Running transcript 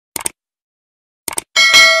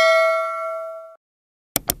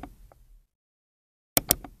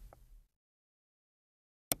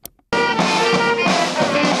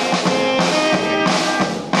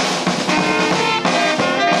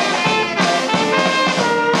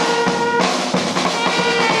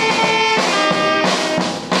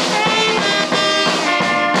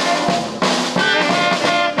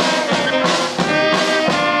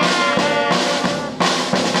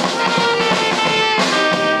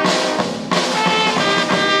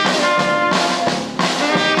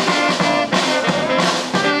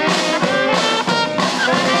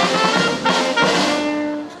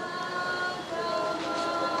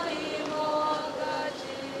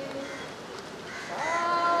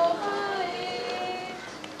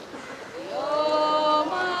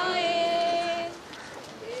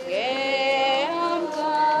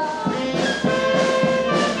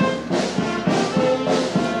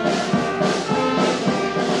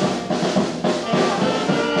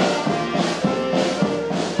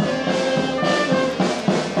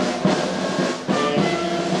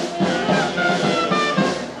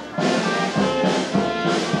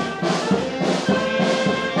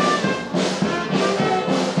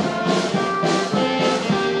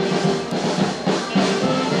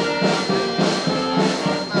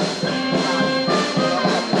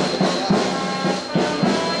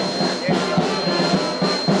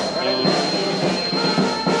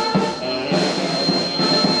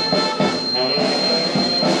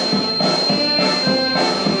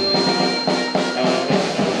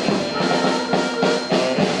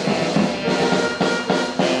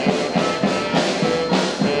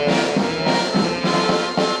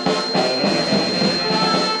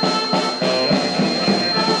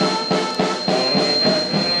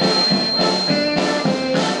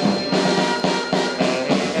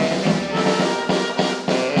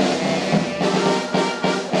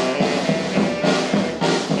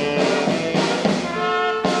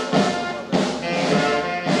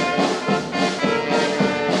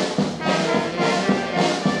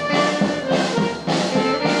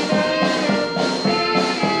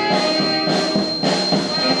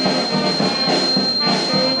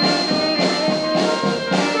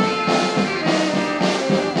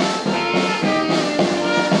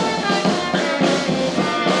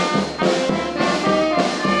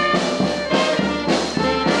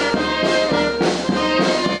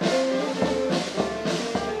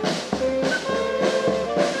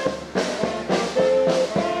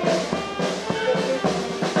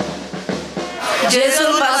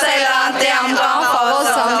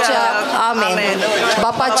आमेन.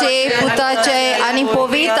 बापाचे, पुताचे आणि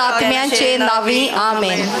पवित्र आत्म्याचे नावी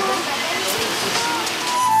आमेन.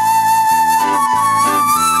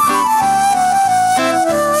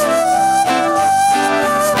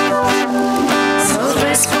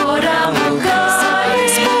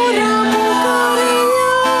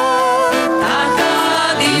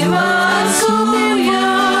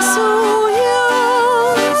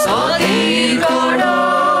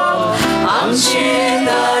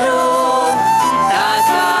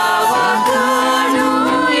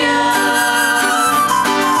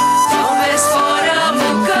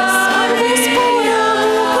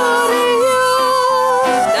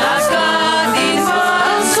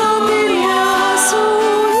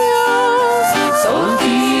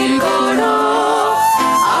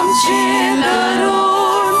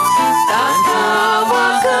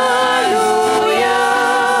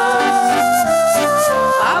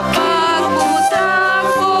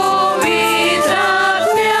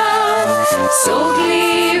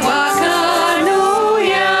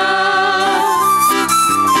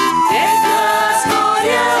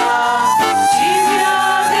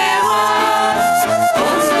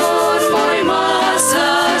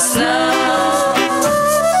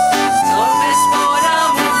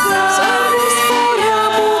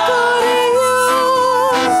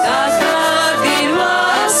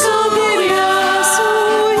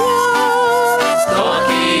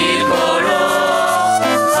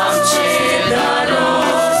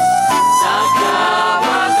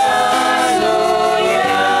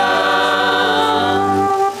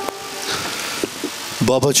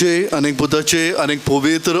 बापाचे अनेक पुताचे अनेक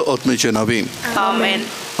पवित्र आत्म्याचे नावी आमेन.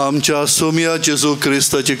 आमच्या सोम्या जेजू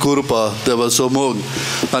क्रिस्ताची कृपा देवाचो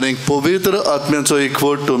मोग अनेक पवित्र आत्म्याचो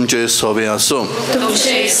एकवट तुमचे सोवे आसूं.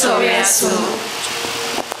 तुमचे सोवे आसूं.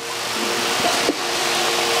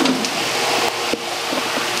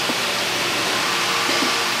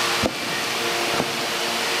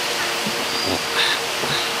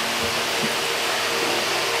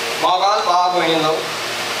 मोगाल भाव भयणींनो,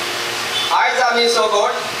 आयज आमी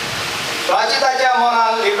सोगोट प्राचिताच्या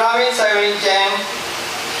मनान लिव्रामेंत सायबीणचें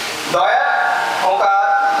दोळ्या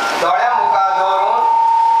मुखार दवरून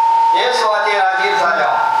हे सुवातेर हाजीर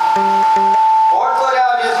जाल्या. पोरतोऱ्या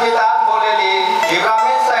विस्मितान बोललेली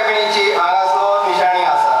लिव्रामेंत सायबीणीची हांगासर निशाणी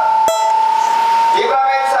आसा.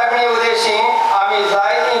 लिव्रामेंत सायबीणी उद्देशी आमी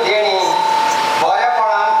जायतीं देणी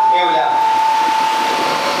बरेपणान मेवल्या.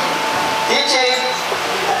 तिची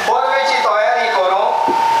परवेची तयारी करूंक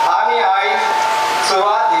आमी आयज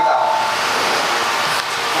सुरवात दिता.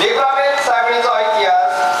 लिव्रामेंत सायबीणीचो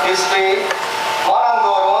इतिहास हिस्ट्री मनान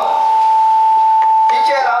दवरून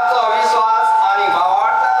तिचेर आमचो विश्वास आनी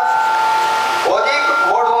भावार्थ अदीक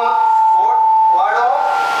वाडोवंक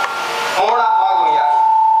म्हूण मागुया.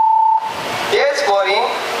 तेच परी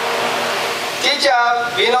तिच्या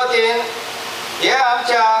विनोदीन हे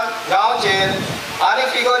आमच्या गांवचेर आनी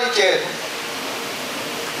फिगोरीचेर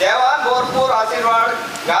देवान भरपूर आशिर्वाद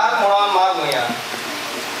घाल म्हणून मागुया.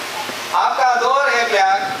 आमकां दर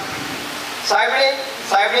एकल्याक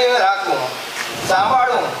सायबीण राखूं,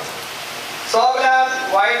 सांबाळूं,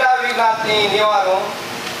 सगळ्यांक वायटा विघ्नांतली निवारूं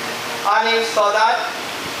आनी सदांच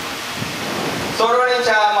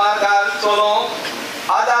सोडवणीच्या मार्गार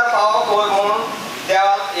चलोवंक आदार फावो कर म्हूण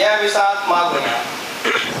देवाक ह्या विसांत मागुया.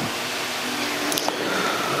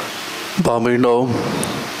 बामिणो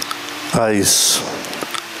आयज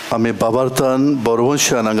आमी बाबार्थान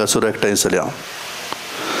बरवंशान हांगासर एकठांय जाल्या.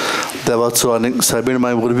 देवाचो आनीक सायबीण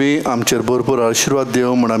माय वरवीं आमचेर भरपूर आशिर्वाद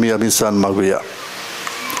देव म्हूण आमी सान मागुया.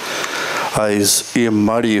 आयज ही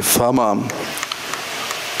माडी फामा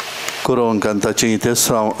करूंक आनी ताची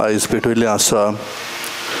इतिहासांव आयज पेटयल्लें आसा.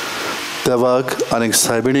 देवाक आनीक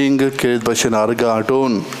सायबिणींक केळीत भाशेन आर्गां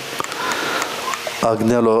आटोवन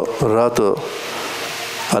आग्नेलो रात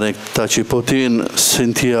आनीक ताची पोतीन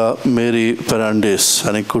सिंथिया मेरी फेर्नांडीस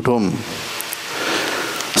आनी कुटुंब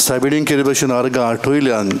सायबिणींक केळीत भाशेन आर्गां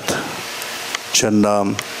आटोयल्यांत जेन्ना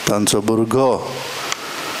तांचो भुरगो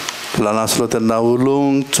ल्हान आसलो तेन्ना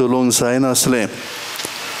उलोवंक चलोवंक जायनासलें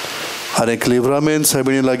आनीक लिव्रामेंत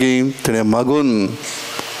सायबिणी लागीं तिणें मागून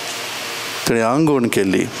तिणें आंगवण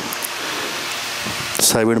केल्ली.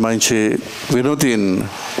 सायबीण मांयचे विनोदीन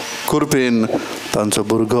कृपेन तांचो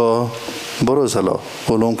भुरगो बरो जालो,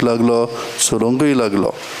 उलोवंक लागलो, चलोवंकूय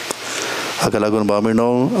लागलो. हाका लागून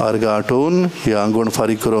बामिणो आर्गां आटोवन ही आंगवण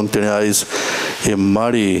फारीक करूंक तिणें आयज ही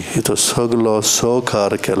माडी हिचो सगलो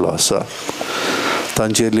सहकार केल्लो आसा.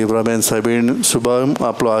 तांचेर लिव्रामेंत सायबीण सुबाम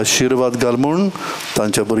आपलो आशिर्वाद घाल म्हूण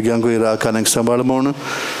तांच्या भुरग्यांकूय राख आनीक सांबाळ म्हूण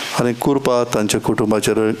आनी कृपा तांच्या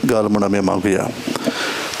कुटुंबाचेर घाल म्हूण आमी मागुया.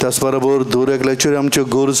 त्याच बरोबर दूर एकल्याचेर आमच्यो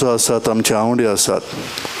गरजो आसात, आमचे आवडी आसात.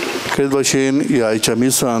 तेच भाशेन ह्या आयच्या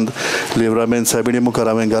मिसांत लिव्रामेंट सायबिणी मुखार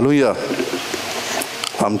हांवें घालुया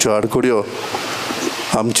आमच्यो आडकोड्यो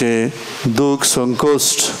आमचे दूख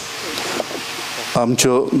संकोश्ट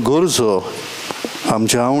आमच्यो गरजो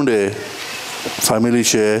आमचे आवडे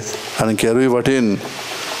फॅमिलीचे आनी केरूय वाटेन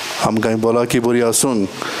आमकां बोलाकी बरी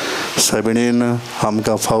आसूंक सायबिणीन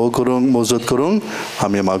आमकां फावो करूंक मजत करूंक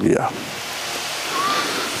आमी मागुया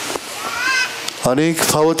आनीक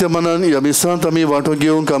फावो त्या मनान ह्या मिसांत आमी वांटो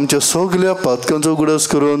घेवंक आमच्या सगळ्या पातकांचो उगडास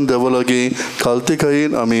करून देवा लागीं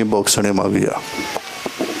खालतीकायेन आमी बोगसणे मागुया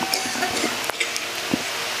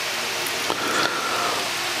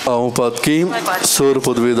हांव पातकी सोर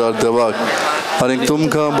पदवीदार देवाक आनी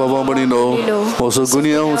तुमकां बाबा म्हणिनो असो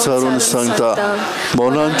गुन्यांव विचारून सांगता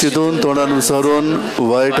मौनान चिंतून तोंडान विचारून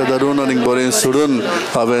वायट धरून आनी बरें सोडून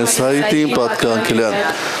हांवें जायतीं पातकां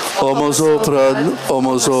केल्यात हो म्हजो अपराध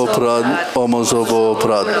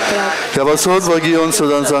ह्या पासत वागी येवन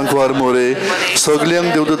सदांचांक वार मोरे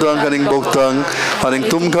सगल्यांक देवदूतांक आनीक भक्तांक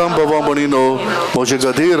आनीक तुमकां बाबा म्हणिनो म्हजे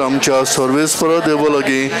खातीर आमच्या सर्वेस्परा देवा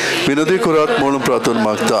लागीं विनंती करात म्हूण प्रार्थना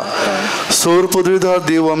मागता सोर पदवीदार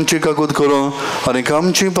देव आमची काकूत करूं आनीक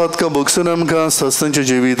आमची पातकां भोगसून आमकां सस्तांच्या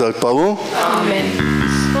जिविताक पावूं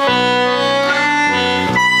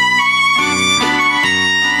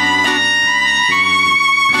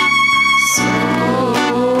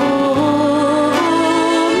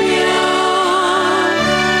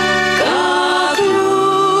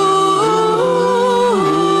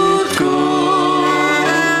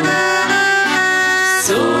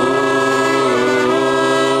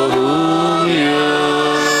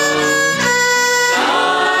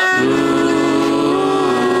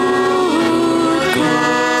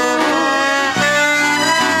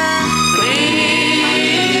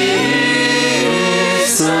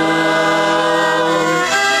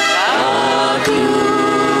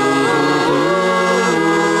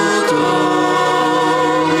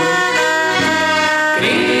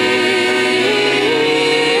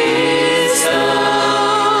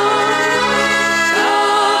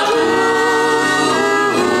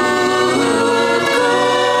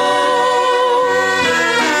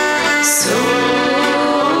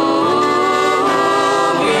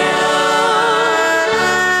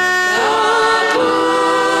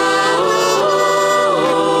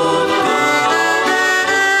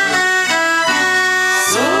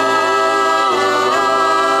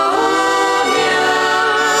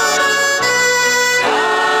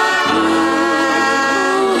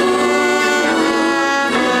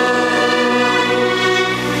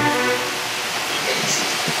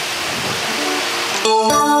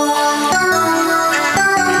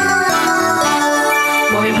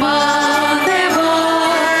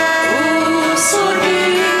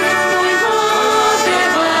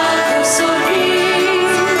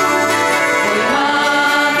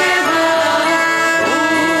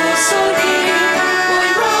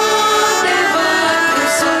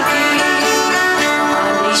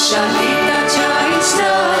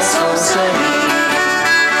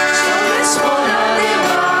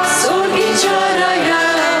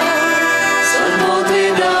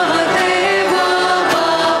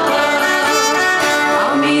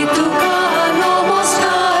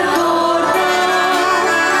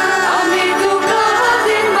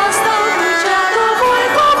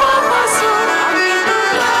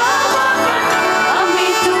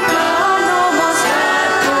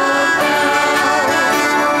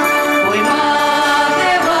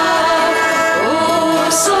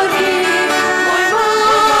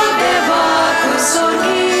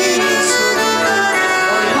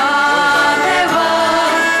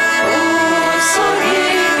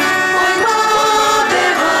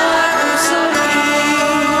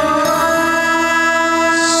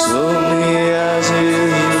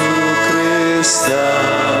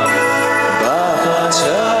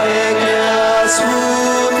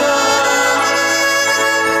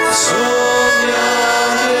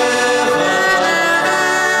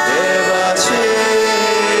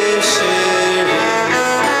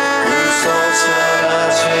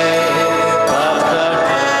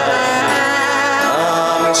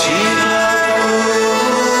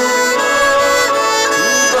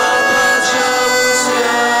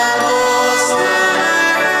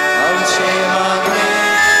Amche magne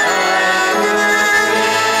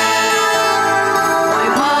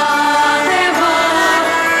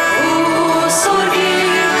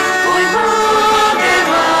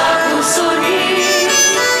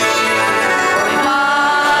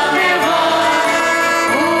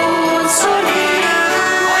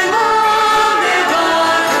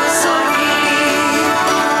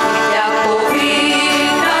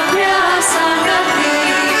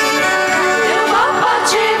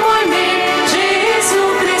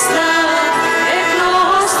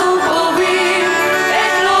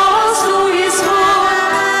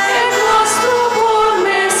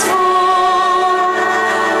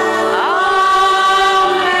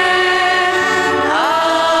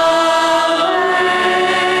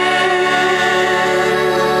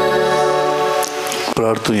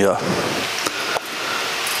प्रार्थुया.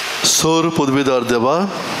 सोर पदवीदार देवा,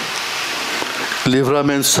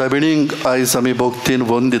 लिव्रामेंट सायबिणीक आयज आमी भक्तीन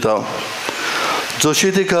वन दिता.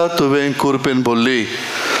 जशी तिका तुवें कुरपेन बोल्ली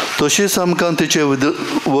तशीच आमकां तिचे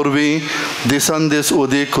वरवीं दिसान दीस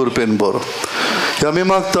उदीक कुरपेन बोर. आमी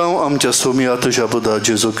मागता आमच्या सोमिया तुज्या पुता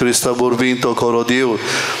जेजू क्रिस्ता वरवीं तो खरो देव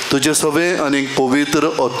तुजे सवे आनीक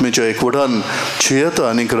पवित्र आत्मेच्या एकवटान जियेता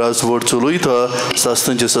आनीक राजवट चलयता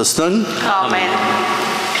सासनांचे सासनान. Amen.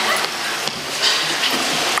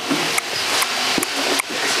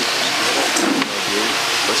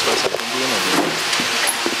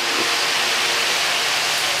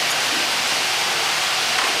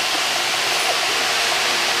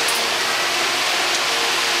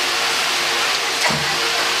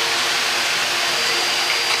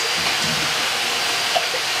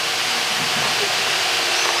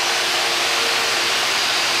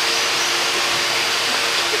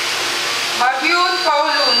 Babiun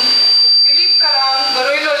Paulun, Philip Karang,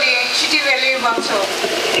 Benaulim, City Valley Bangso.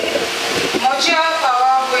 Moja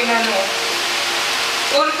Pawa Buinanu.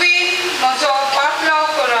 Urpin Mojo Patlaw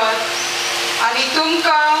Korat, आणि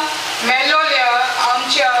तुमका मेलोल्या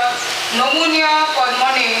आमच्या नमुन्या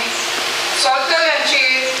पद्मने सोलतल्यांचे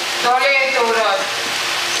दोळे दवरात.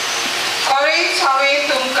 खरेंच हांवें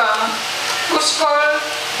तुमका पुष्कळ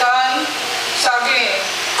दान सांगले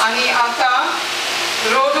आणि आता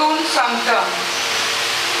रोडून सांगता.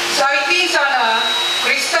 जायतीं जाणां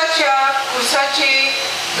क्रिस्ताच्या कुर्साचे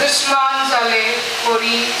दुस्मान जाले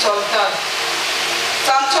परी चलतात.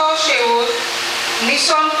 तांचो शेवट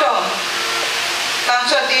निसंतम.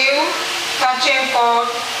 तांचो देव, तांचें पोट,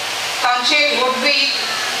 तांचें गुडवीक,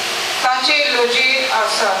 तांचे लोजेर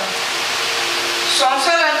आसा.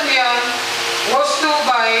 संवसारांतल्यान वस्तू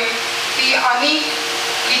भायर ती आनीक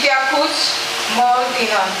कित्याकूच मोल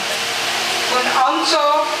दिनात. पूण आमचो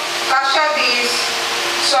काशा दीस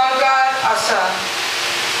स्वर्गार आसा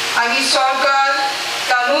आनी स्वर्गार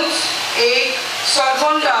तानूच एक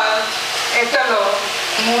सर्वंडार येतलो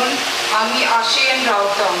म्हूण आमी आशेन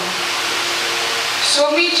रावता.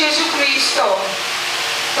 सोमी जेजू क्रिस्तो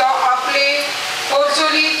तो आपले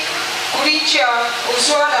पोर्चुलीक कुडीच्या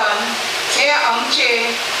उजवाडान हे आमचे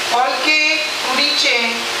हलके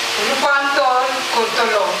कुडीचें रुपांतर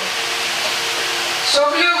करतलो.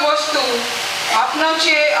 सगळ्यो वस्तू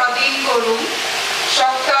आपणाचे अधीन करूंक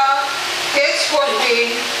शकता तेच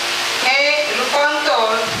पद्दतीन हे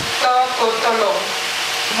रुपांतर तो करतलो.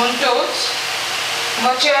 म्हणटूच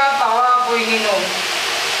म्हज्या भावा भयणीनो,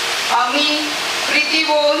 आमी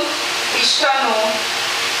प्रितीवोन इश्टानो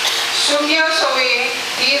सुम्य सवे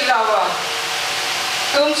धीर रावा.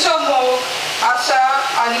 तुमचो मोग आसा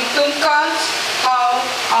आनी तुमकांच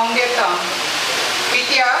हांव आंवडेतां.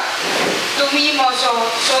 कित्याक तुमी म्हजो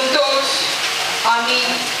संतोष आनी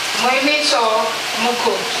महिमेचो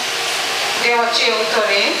मुकुट. देवाचे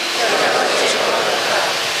उतरे.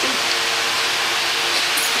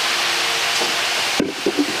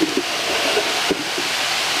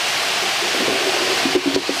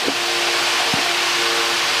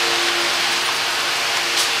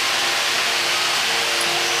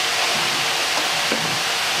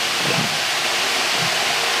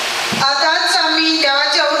 आतांच आमी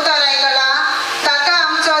देवाचें उतर आयकलां, ताका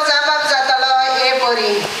आमचो जबाब जातलो हे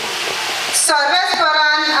बरी.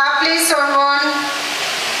 सर्वेस्परान आपली सोडवण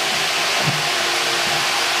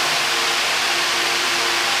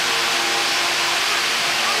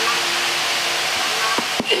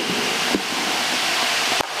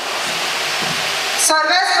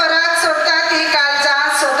सर्वेस्पराक सोडटा ती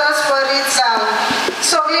काळजां स्वतच बरीच जावं.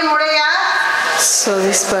 सगळीं म्हणुया.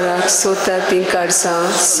 सर्वेस्पराक सोदता ती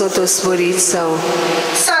काडसां सोतोस बरीच जावं.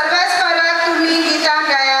 सर्वेस्पराक तुमी गितां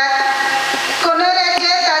गायात,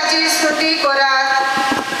 कोनोऱ्याचे ताची स्तुती करात,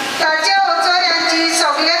 ताच्या ओचोऱ्यांची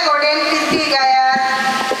सगळे कडेन किर्ती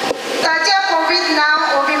गायात, ताच्या पवित्र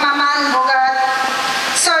नांव अभिमानान भोगात.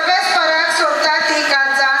 सर्वेस्पराक सोदता ती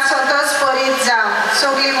काळजां स्वतच बरीच जावं.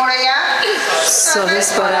 सगळीं म्हणुया.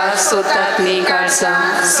 सर्वेस्पराक सोदता ती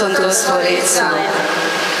काडसां सोतोस बरीच जावं.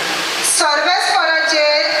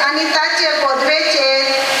 सर्वेस्पराचेर आनी ताचे पदवेचेर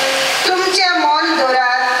तुमचे मन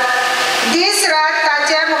दवरात. दीस रात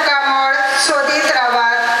ताचे मुखामळ सोदीत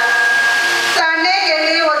रावात. ताणे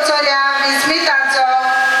गेली वचोऱ्या विस्मिताचो,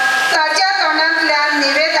 ताच्या तोंडांतल्यान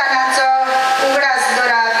निवेदनाचो उगडास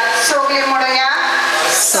दवरात. सगळीं म्हणुया.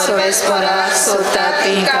 सर्वेस्पराक सोदता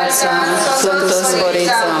ती काडसां सोतोस बरीच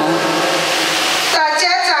जावं.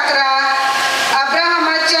 ताच्या चाकरा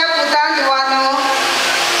अब्राहमाच्या पुतान दुवानो,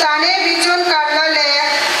 ताणे विचून काडलेले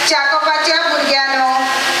जाकोबाच्या भुरग्यानो,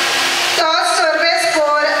 तो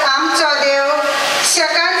सर्वेस्पर आमचो देव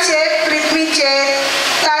शेकांचे पृथ्वीचेर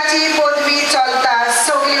ताची पदवी चलता.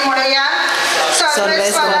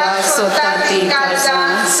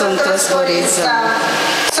 जावं.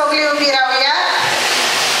 सगळी उभी राहूया.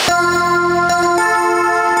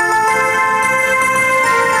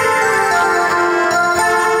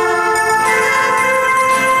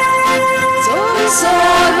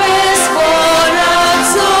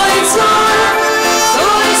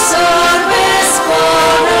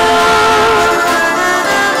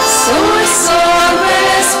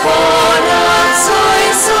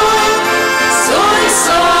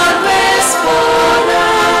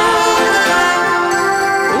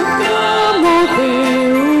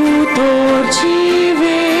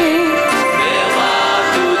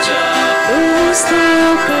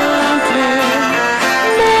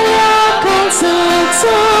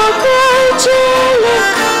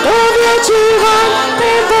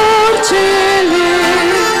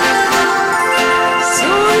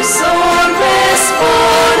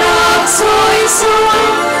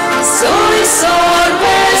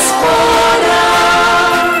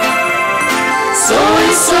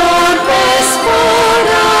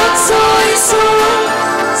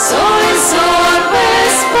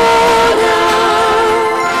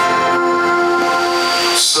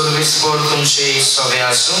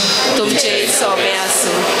 तुमचे सोबे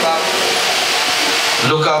आसूं.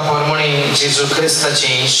 लुका पोरमणी जेजू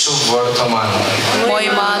क्रिस्ताचे शुभ वर्तमान.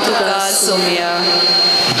 महिमा तुका सोम्या.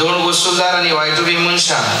 दोन वसूलदार आनी वायटुबी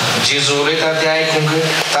मनशां जेजू उलयता तें आयकूंक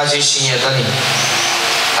ताजे शीं येताली.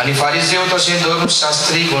 आनी फारिजेव तशें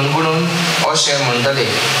धर्मशास्त्री गुणगुणून अशें म्हणटाले,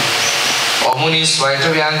 हो मनीस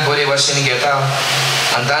वायटुब्यांक बरे भाशेन घेता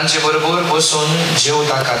आनी तांचे बरोबर बसून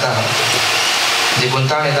जेवता खाता. देखून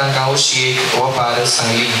ताणें तांकां अशी एक वपार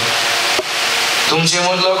सांगली, तुमचे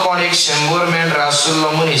मदलो कोण एक 100 मेंढरां आसुल्लो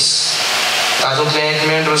मनीस तातूंतलें एक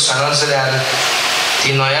मेंढरूं सांडत जाल्यार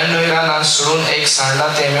ती न्हंय रानांत सोडून एक सांडला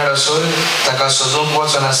तें मेंढसोर ताका सोदूंक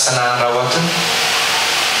वचनासतना रावत.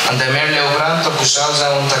 आनी तें मेळ्ळे उपरांत तो खुशाल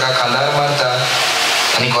जावन ताका खांदार मारता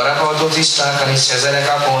आनी घरा पावतो तिश्टाक आनी शेजाऱ्याक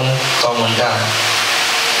आपोवन तो म्हणटा,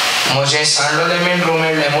 म्हजें सांडलेलें मेंढरूं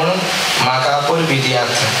मेळ्ळें म्हणून म्हाका परबी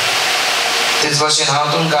दियात. तेच भाशेन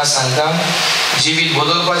हांव तुमकां सांगता, जिवीत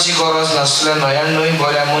बदलपाची गरज नासल्या न्हंय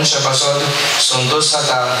बऱ्या मनशा पासत संतोश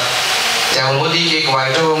जाता. त्या मदीं एक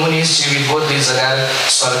वायटो मनीस जिवीत बदली जाल्यार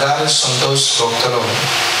स्वर्गार संतोश भोगतलो.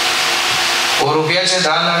 रुपयाचें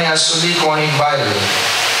दान आनी आसुल्ली कोण एक बायल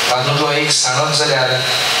तातूंतलो एक सांडत जाल्यार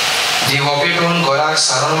दिवो पेटोवन घराक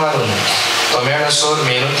सारण मारून तो मेळसोर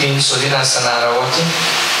मेहनतीन सोदिनासतना रावत.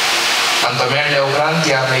 आनी तो मेळ्ळे उपरांत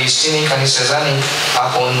ती आपल्या इश्टिणीक आनी शेजाऱ्यांक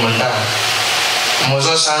आपोवन म्हणटा,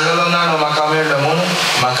 म्हजो सांडलेलो नाणो म्हाका मेळ्ळो म्हूण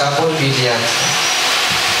म्हाका परबी दियात.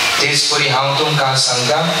 तेच परी हांव तुमकां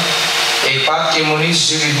सांगता, एक पातकी मनीस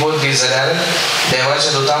जिवीत बदली जाल्यार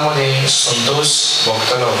देवाच्या दुतां मदें संतोष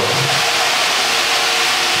भोगतलो.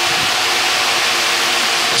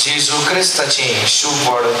 जेजू क्रिस्ताचें शुभ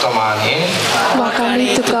वर्तमान.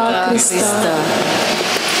 वखाणी तुका क्रिस्ता.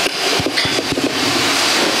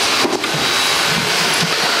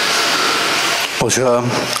 अशा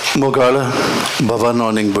मोगाळ बाबांनो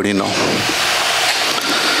आनीक भयणींनो,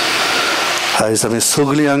 आयज आमी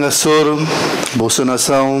सगळीं हांगासर बसून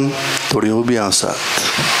आसात, थोडी उबी आसात.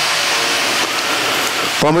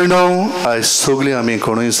 भयणींनो, आयज सगळीं आमी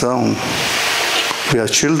कोणूय जावं, वी आर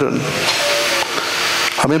चिल्ड्रन.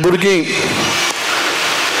 आमी भुरगीं,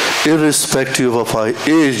 irrespective of our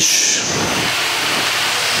age,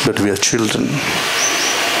 but we are children.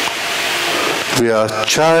 We are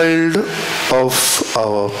child of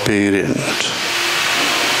our parent.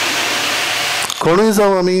 कोणूय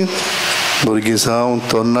जावं आमी, भुरगीं जावं,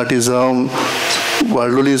 तरणाटी जावं,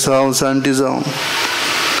 वाडलोलीं जावं, जाणटी जावं,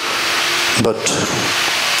 but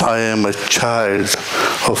I am a child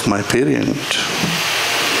of my parent.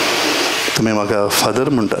 तुमी म्हाका फादर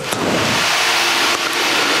म्हणटात.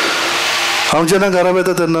 हांव जेन्ना घरा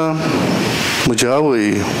वयता तेन्ना म्हजी आवय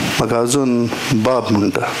म्हाका अजून बाब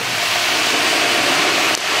म्हणटा.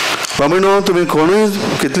 भयणींनो, तुमी कोणूय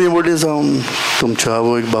कितलीं व्हडलीं जावन तुमच्या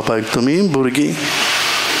आवयक बापायक तुमी भुरगीं.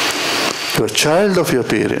 You R child of your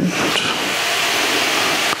parent.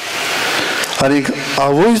 आनी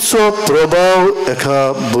आवयचो प्रभाव एका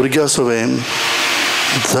भुरग्या सवेन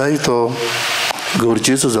जाय तो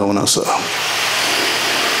गरजेचो जावन आसा.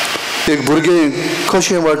 एक भुरगें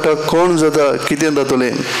कशें वाडटा, कोण जाता, कितें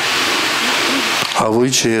जातलें,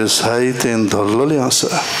 आवयचेर जायतें धरलेलें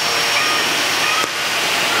आसा.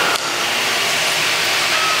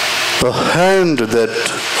 A hand that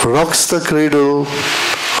rocks the cradle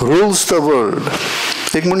rules the world.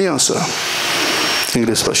 एक म्हणी आसा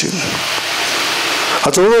इंग्लीश भाशेन.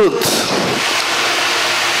 हाचो अर्थ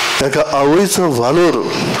एका आवयचो वालोर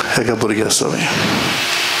एका भुरग्या सवें.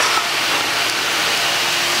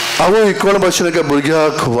 आवय कोण भाशेन एका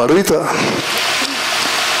भुरग्याक वाडयता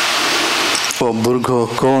हो भुरगो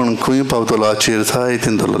कोण खंय पावतलो हाचेर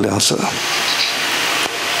जायतीन धरलेलें आसा.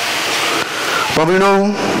 बाबीणो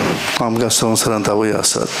आमकां संवसारांत आवय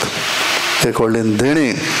आसात. एक व्हडलें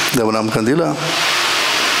देणें देवान आमकां दिलां.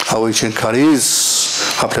 आवयचें काळीज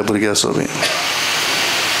आपल्या भुरग्या सोबीत.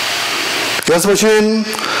 ह्याच भशेन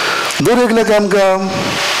दर एकल्याक आमकां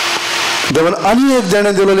देवान आनी एक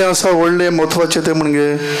देणें दिलेलें आसा व्हडलें म्हत्वाचें तें म्हणजे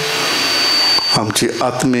आमची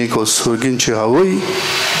आत्मीक व सुर्गींची आवय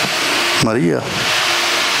मारिया.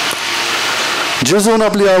 जेजून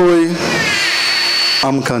आपली आवय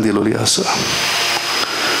आमकां दिलेली आसा.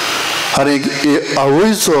 आनी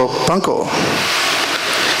आवयचो पांको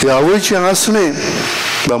हे आवयचें आसणें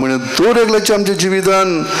म्हणजे दर एकल्याच्या आमच्या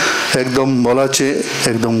जिवितान एकदम मोलाचें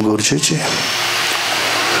एकदम गरजेचें.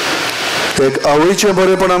 एक आवयचें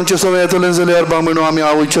बरेपण आमचे सगळें येतलें जाल्यार बामणो आमी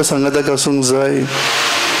आवयच्या सांगाताक आसूंक जाय.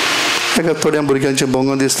 एका थोड्या भुरग्यांचें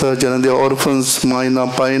भोंगो दिसता जेन्ना दे ऑर्फन्स माय ना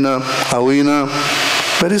पाय ना आवय ना.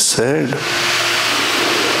 Very sad.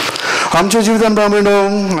 आमच्या जिवितान बामणो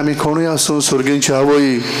आमी कोणूय आसूं सुर्गींची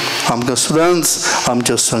आवय आमकां सदांच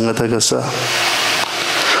आमच्या सांगाताक आसा.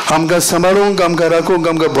 आमकां सांबाळूंक आमकां राखूंक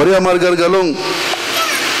आमकां बऱ्या मार्गार घालूंक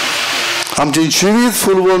आमचें जिवीत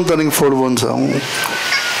फुलवंत आनी फळवंत जावंक.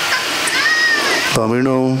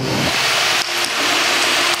 बामणो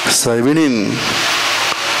सायबिणीन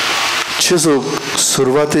जेजूक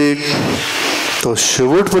सुरवातेक तो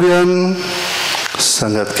शेवट पर्यंत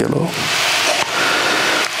सांगात केलो.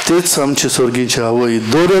 तेच आमची सुर्गीची आवय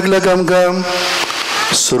दर एकल्याक आमकां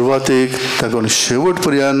सुरवातेक ताकून शेवट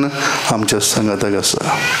पर्यंत आमच्या सांगाताक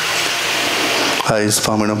आसा. आयज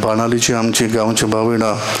बामणो बाणालीची आमची गांवची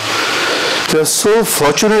बावयणां वी आर सो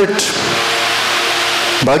फॉर्च्युनेट.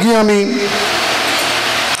 बागी आमी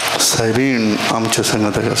सायबीण आमच्या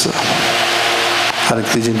सांगाताक आसा. आनी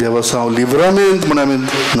तिजें देवाचो हांव लिव्रामेंत म्हूण आमी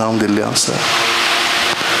नांव दिल्लें आसा.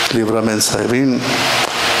 लिव्रामेंत सायबीण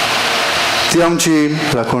ती आमची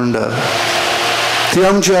राखणदार. ती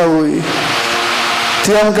आमची आवय.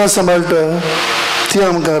 ती आमकां सांबाळटा. ती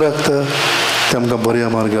आमकां राखता. ती आमकां बऱ्या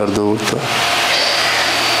मार्गार दवरता.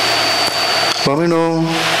 बामणो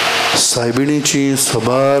सायबिणीची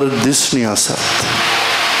सोबार दिसणी आसात.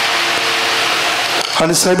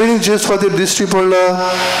 आनी सायबिणी जे सुवातेर दिश्टी पडला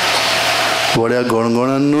व्हड्या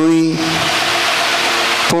गोणगोणांनूय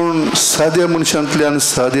पूण साद्या मनशांतल्यान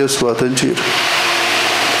साद्या सुवातांचेर.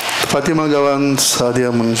 फातिमा गांवांत साद्या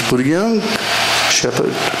भुरग्यांक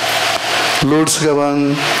शेपर्ड. लोड्स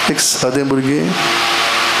गांवांत एक सादें भुरगें.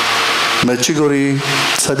 मॅचिगोरी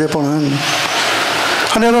सादेपणान.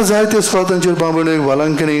 आनी हांगा जायत्या सुवातांचेर बामणो एक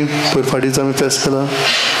वालांकणी पयर फाटींच आमी फेस्त केला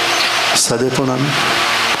सादेपणान.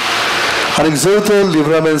 आनी जर तर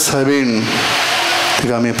लिव्रामेंत सायबीण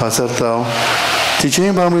तिका आमी पासरता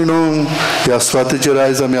तिचेंय बामणो ह्या सुवातेचेर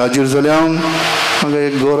आयज आमी हाजीर जाल्या. हांगा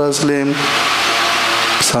एक घर आसलें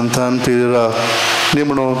सांतान पेरेरा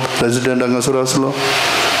निमणो रेजिडेंट हांगासर आसलो.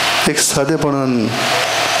 एक सादेपणान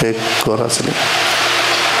एक घर आसलें.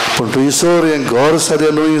 पूण थंयसर हें घर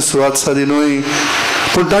सादें न्हय सुवात सादी न्हय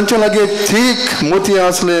पूण तांचे लागीं एक थीक मोती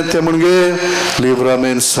आसलें तें म्हणजे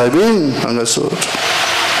लिव्रामेंत सायबीण हांगासर.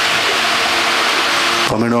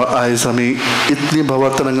 बामणो आयज आमी इतली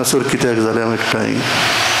भावार्थन हांगासर कित्याक जाल्या एकठांय.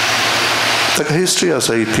 ताका हिस्ट्री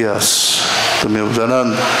आसा इतिहास. तुमी जाणात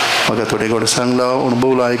म्हाका थोडे कडेन सांगला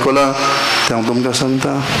अणभवला आयकला तें हांव तुमकां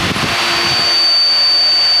सांगता.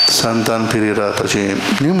 सांतान पेरेरा ताचे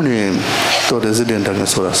निमणे तो रेजिडेंट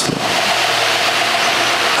हांगासर आसलो.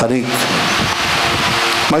 आनीक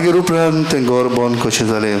मागीर उपरांत तें घर बंद कशें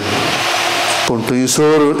जालें. पूण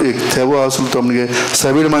थंयसर एक थेवो आसलो तो म्हणजे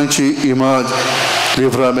सायबीण मांयची इमाज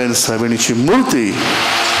लिव्रामेंत सायबिणीची मुर्ती.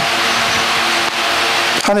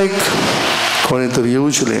 आनीक कोणें तरी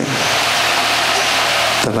येवचलें.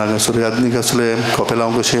 ताका हांगासर यादनीक आसलें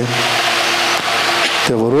कपेलांव कशें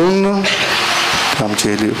तें व्हरून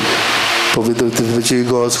आमचे पवित्रतेची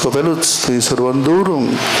गोज कपेलूच थंयसर व्हरून दवरूंक.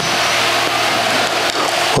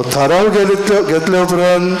 हो थाराव घेतल्या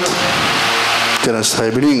उपरांत जेन्ना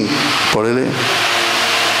सायबिणीक पळयलें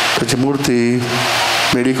ताची मुर्ती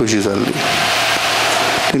मेडी कशी जाल्ली.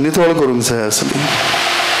 ती नितळ करूंक जाय आसली.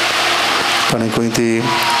 ताणें खंय ती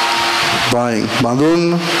बांयक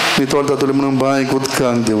बांदून नितळ जातली म्हणून बांयक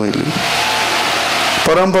उदकांत देंवयली.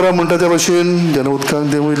 परंपरा म्हणटा त्या भशेन जेन्ना उदकांत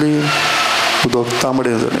देंवयली उदक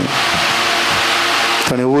तांबडें जालें.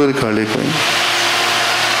 ताणें वयर काडली खंय.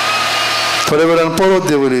 थोड्या वेळान परत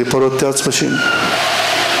देंवयली परत त्याच भशेन.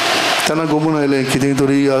 तेन्ना गमून आयलें कितें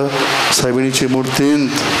तरी ह्या सायबिणीचे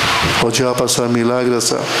मुर्तींत अजाप आसा मिलाग्र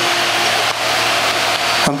आसा.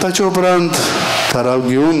 आनी ताचे उपरांत थाराव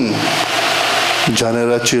घेवन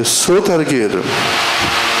जानेराचे 6 तारखेर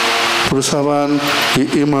पुरसावान ही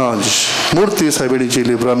इमाज मूर्ती सायबिणीची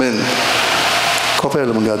लिव्रामेंत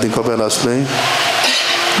कपेल म्हणजे आधी कपेल असले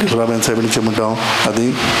लिव्रामेंत सायबिणीचे म्हणटा आधी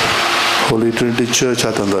होली ट्रिनिटी चर्च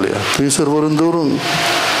हातान जाल्या थंयसर व्हरून दवरूंक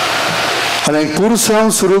आनी पुरसांव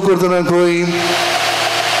सुरू करतना खंय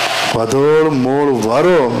वादळ मोड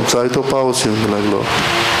वारो जायतो पावस येवंक लागलो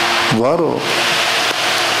वारो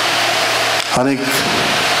आनीक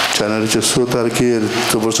जानेराचे 6 तारखेर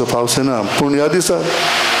चडसो पावस येना पूण ह्या दिसा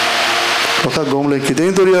म्हाका गोमले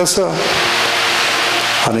कितेंय तरी आसा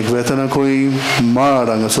आनीक वेतना खंय माड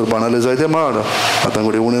हांगासर बांदले जायते माड आतां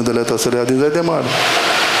घडये उणें जाल्यार तसले आदी जायते माड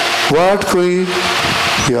वाट खंय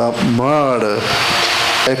ह्या माड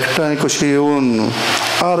एकठांय कशें येवन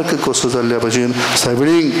आर्क कसो जाल्ल्या भशेन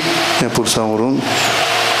सायबिणीक हें पुरसांव व्हरूंक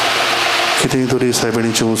कितेंय तरी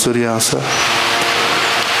सायबिणीचें उसरी आसा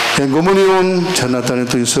हें गमून येवन जेन्ना ताणें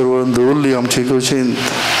थंयसर व्हरून दवरली आमचे कुशींत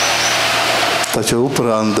ताचे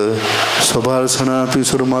उपरांत सबार सणां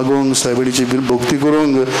थंयसर मागोवंक सायबिणीची भक्ती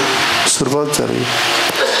करूंक सुरवात जाली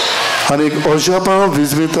आनीक अजापां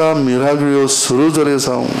विजमितां मिरागळ्यो सुरू जाल्यो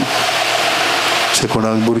जावं जे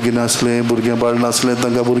कोणाक भुरगीं नासले भुरगें बाळ नासलें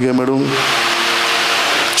तांकां भुरगें मेळूंक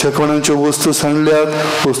जे कोणाच्यो वस्तू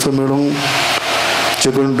सांडल्यात वस्तू मेळूंक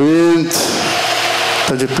जे कोण दुयेंत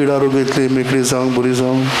ताचे पिडा रोगींतली मेकळी जावंक बरी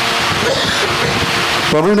जावंक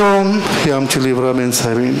बाबीनो ही आमची लिव्रामेंत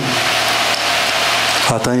सायबीण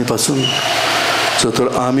आतांय पासून जो तर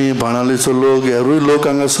आमी बाणालीचो लोक हेरूय लोक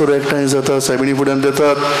हांगासर एकठांय जाता सायबिणी फुड्यान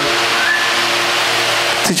देतात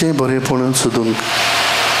तिचें बरेपण सोदूंक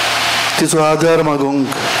तिचो आदार मागोवंक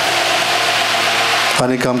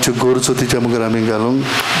आनीक आमच्यो गरजो तिच्या मुखार आमी घालूंक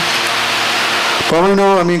पावणो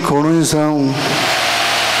आमी कोणूय जावं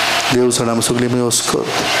देवसाण आमी सगळीं मेळ वचकत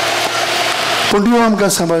पूण देव आमकां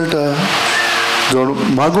सांबाळटा जण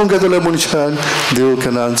मागूंक येतल्या मनशाक देव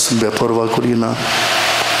केन्नाच बेपरवा करिना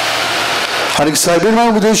आनीक सायबिणा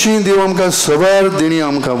उद्देशी देव आमकां सवार देणी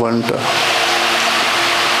आमकां वांटा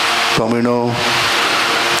पामिणो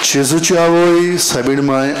जेजूची आवय सायबीण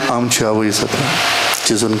माय आमची आवय जाता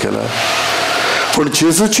जेजून केला पूण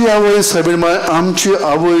जेजूची आवय सायबीण माय आमची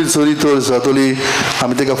आवय जरी तर जातली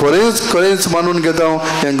आमी ताका खरेंच खरेंच मानून घेता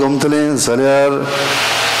हें गमतलें जाल्यार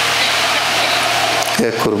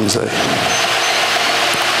हें करूंक जाय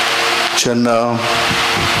जेन्ना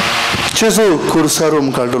जेजू खुर्सार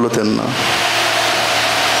काडलो तेन्ना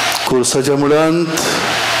खुर्साच्या मुळांत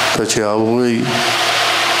ताची आवय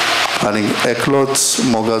आनी एकलोच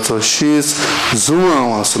मोगाचो शीस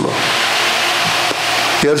जुवांव आसलो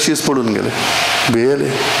हेर शीस पडून गेले भियेले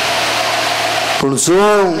पूण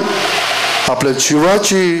जुवांव आपल्या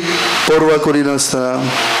जिवाची पर्वा करिनासतना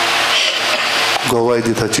गोवाय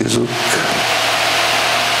दिता जेजूक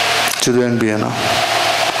जेजून भियेना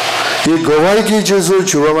ही गोवायकी जेजू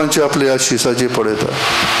जिवांवांची आपल्या शिसाची पडयता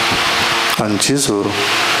आनी जेजू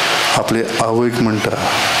आपले आवयक म्हणटा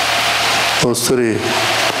ओस्तरी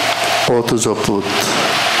हो तुजो पूत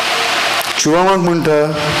जिवांवाक म्हणटा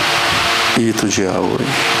ही तुजी आवय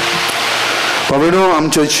बाबेनो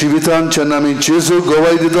आमच्या जिवितांत जेन्ना आमी जेजूक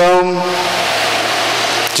गोवाय दिता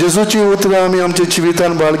जेजूची उतरां आमी आमच्या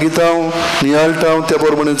जिवितांत बाळगिता नियाळटा त्या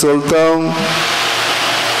प्रमाणे चलता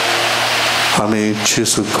आमी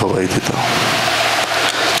जेजूक गोवाय दिता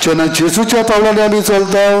जेन्ना जेजूच्या पावलांनी आमी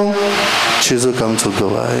चलता जेजूक आमचो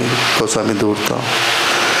गोवाय कसो आमी दवरता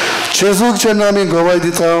जेजूक जेन्ना आमी गोवाय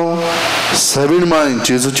दिता सायबीण माय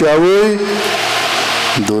जेजूची आवय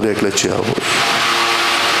दोर एकल्याची आवय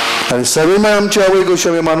आनी सायबीण माय आमची आवय कशी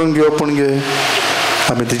आमी मानून घेवप पूण गे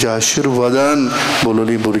आमी तिच्या आशिर्वादान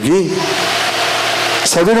बोलोवली भुरगीं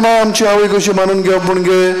सायबीण माय आमची आवय कशी मानून घेवप पूण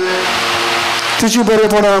गे तिची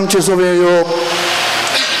बरेपणां आमचे सगळें येवप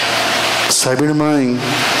सायबीण माय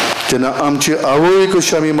जेन्ना आमची आवय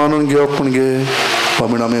कशी आमी मानून घेवप पूण गे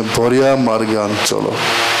म्हणून आमी बऱ्या मार्गान चलप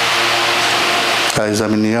आयज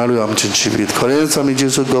आमी नियाळ्यो आमचें जिवीत खरेंच आमी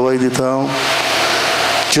जेजूक गोवाय दिता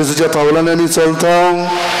जेजूच्या पावलांनी आमी चलता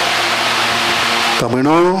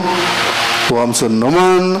कामिणो हो आमचो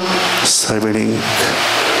नमन सायबिणीक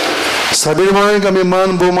सायबीण मायक आमी मान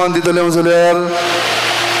भोवमान दितले जाल्यार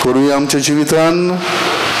करूया आमच्या जिवितान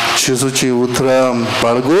जेजूची उतरां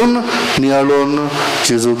बाळगून नियाळून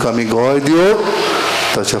जेजूक आमी गोवाय दिवप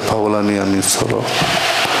ताच्या पावलांनी आमी चलप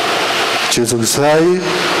जेजूक जाय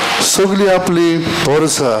सगळी आपली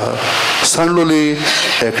वर्सां सांडलोली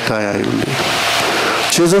एकठांय आयिल्ली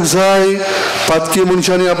जेजूक जाय पातकी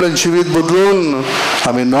मनशांनी आपलें जिवीत बदलून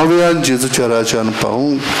आमी नव्यान जेजूच्या राज्यान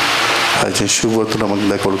पावूंक हाचें शुभ वचन आमकां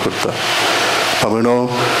दाखोवन करता पामिणो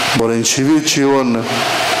बरें जिवीत जिवन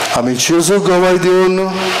आमी जेजूक गोवाय दिवन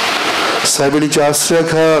सायबिणीच्या आश्रया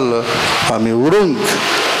खाल आमी उरूंक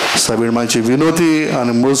सायबीण मांची विनोती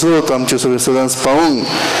आनी मजत आमचे सगळे सगळ्यांच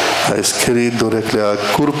पावूंक आयज खेरीत दोरेकल्या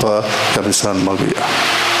कृपा ह्या दिसान मागुया.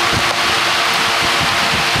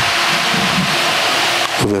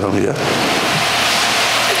 उबे रावया.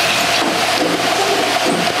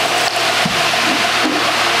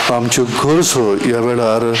 आमच्यो गरजो ह्या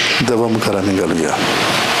वेळार देवा मुखार आमी घालुया.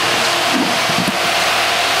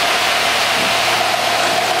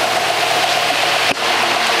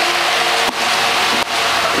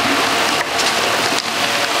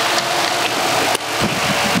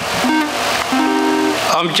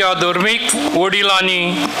 आमच्या धर्मीक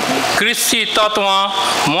वडिलांनी क्रिस्ती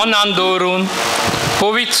तत्वां मनान दवरून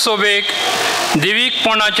पवित्र सभेक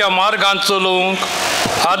दिवीकपणाच्या मार्गान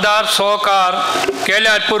चलोवंक आदार सहकार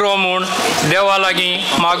केल्यार पुरो म्हूण देवा लागीं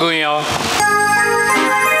मागुया.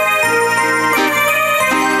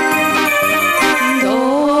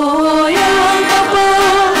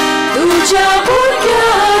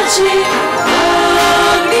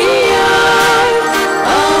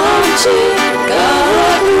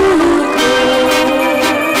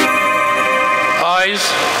 आयज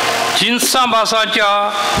जिन्सां भासाच्या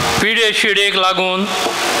पिडे शिडेक लागून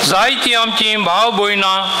जायतीं आमची भाव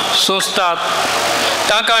भयणां सोंसतात.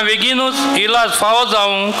 तांकां बेगीनूच इलाज फावो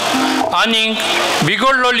जावंक आनीक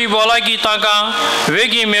बिगडलोली भलायकी तांकां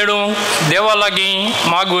बेगीन मेळूंक देवा लागीं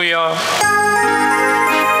मागुया.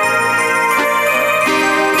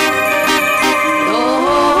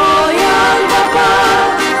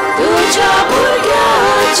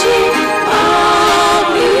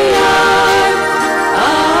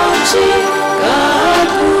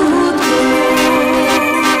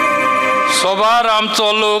 सोबार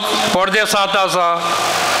आमचो लोक परदेसांत आसा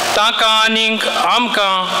तांकां आनीक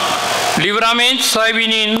आमकां लिव्रामेंत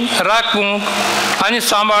सायबिनीन राखूंक आनी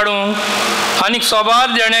सांबाळूंक आनीक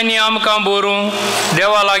सोबार जाण्यांनी आमकां बरोवंक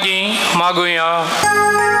देवा लागीं मागुया.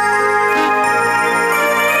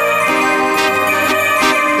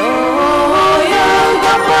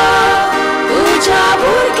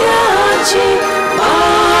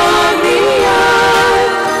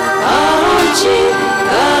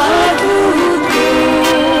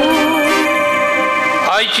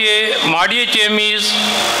 आयचे माडयेचे मीस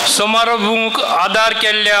समारंभूक आदार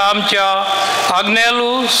केल्ल्या आमच्या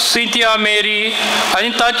आग्नेलू सिंथिया मेरी आनी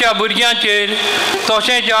ताच्या भुरग्यांचेर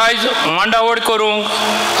तशेंच आयज मांडावळ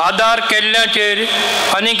करूंक आदार केल्ल्याचेर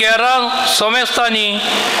आनी हेरां समेस्तांनी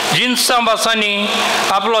जिन्सां भासांनी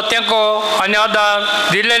आपलो तेंको आनी आदार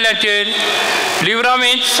दिलेल्यांचेर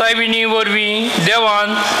लिव्रामेंत सायबिनी वरवीं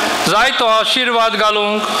देवान जायतो आशिर्वाद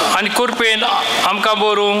घालूंक आनी कृपेन आमकां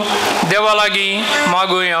बरोवंक देवा लागीं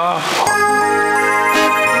मागुया.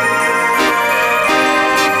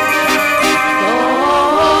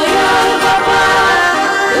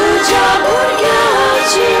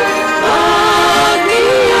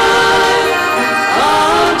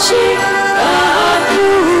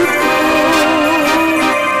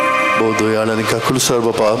 दयाळ आनी काकुलसार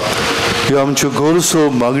बापा ह्यो आमच्यो गरजो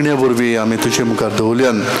मागण्या वरवीं आमी तुजे मुखार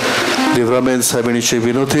दवरल्यान लिव्रामेंत सायबिणीचे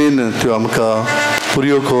विनोतीन त्यो आमकां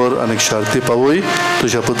पुर्यो कर आनी शार्ती पावय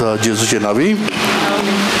तुज्या पुता जेजूचे नांवी.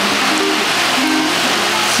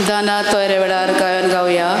 दाना तोयरे वेळार गायन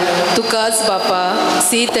गावया. तुकाच बापा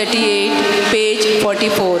C38 पेज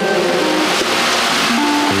 44.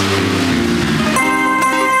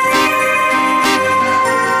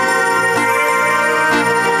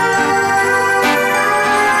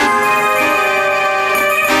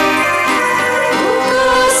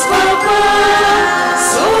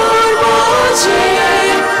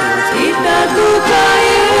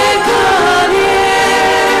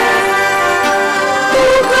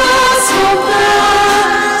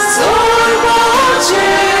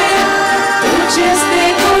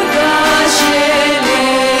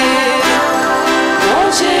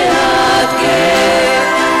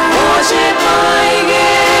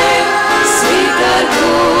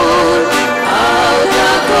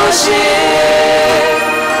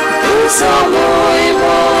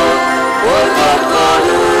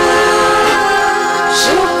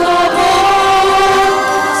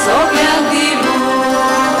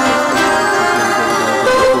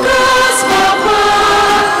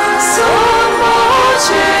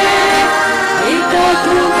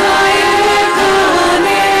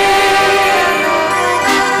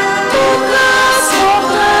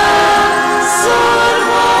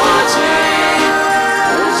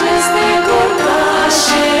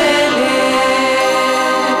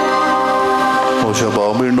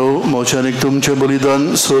 मोचानीक तुमचे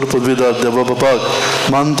बलिदान सोर पदवीदार देवा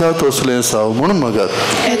बापाक मानतात असलें साव म्हणून मागात.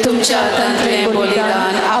 तुमच्या हातांतलें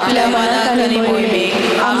बलिदान आपल्या मनात आणि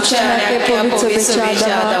मोहिमेक आमच्या नाक्या पवित्र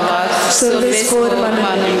आदावाक सर्वेस्पोर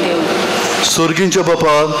मानून घेऊ. स्वर्गींच्या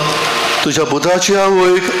बापा, तुझ्या बुधाच्या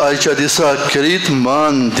आवयक आयच्या दिसा खेरीत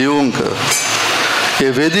मान दिवंक हे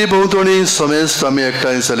वेदी भोंवतणी समेस्त आमी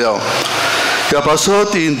एकठांय जाल्या. ह्या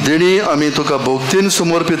पासत ही दिणी आमी तुका भोक्तीन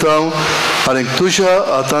समर्पिता आनी तुज्या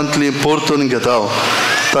हातांतली परतून घेता.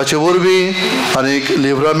 ताचे वरवीं आनीक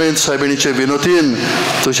लिव्रामेंत सायबिणीचे विनोतीन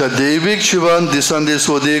तुज्या दैवीक जिवान दिसान दीस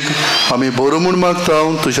वदीक आमी बरो म्हूण मागता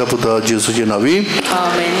तुज्या पुता जेजूची नांवी.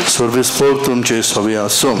 सर्वेस्पोर तुमचे सवे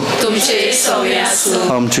आसूं.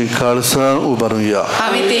 आमची काळसां उबारूया.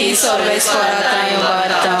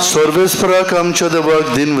 सर्वेस्पराक आमच्या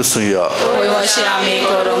देवाक दिन वसूया.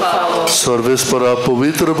 सर्वेस्परा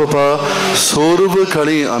पवित्र बापा, सर्व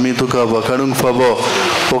काळी आमी तुका वखाणूंक फावो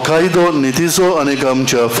हो कायदो नितीचो आनीक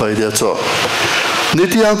आमच्या फायद्याचो.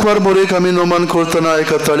 निती आंकवार मोरेक आमी नोमान करतना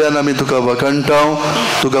एका तळ्यान आमी तुका वखाणटा,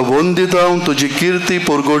 तुका वंदिता, तुजी किर्ती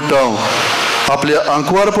परगोडटा. आपल्या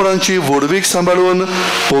आंकवारपणाची व्हडवीक सांबाळून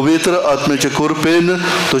पवित्र आत्म्याचे कृपेन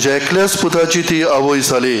तुज्या एकल्याच पुताची ती आवय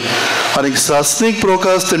जाली आनी सासनीक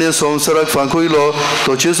प्रकाश तिणें संवसाराक फांकयलो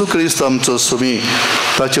तो जेजू क्रिस्त आमचो सुमी.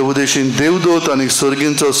 ताचे उदेशीन देवदूत आनी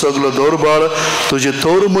सर्गींचो सगलो दरबार तुजी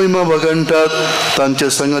थोर मोहिमा वगणटात. तांचे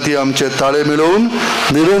संगती आमचे ताळे मेळोवन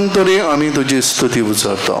निरंतरी आमी तुजी स्तुती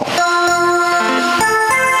उचारता.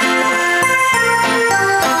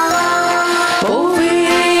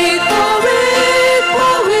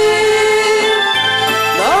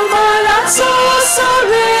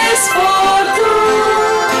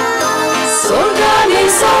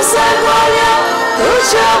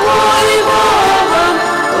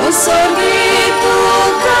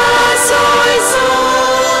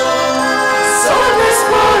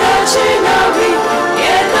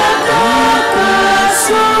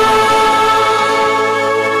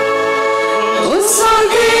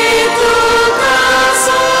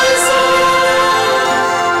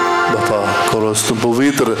 तू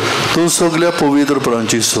पवित्र, तू सगळ्या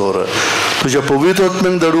पवित्रपणाची सोर. तुझ्या पवित्र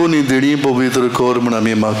आत्म्याक धाडून ही दिणी पवित्र कर म्हूण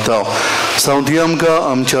आमी मागता. सांवती आमकां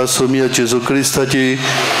आमच्या सुमिया जेजू क्रिस्ताची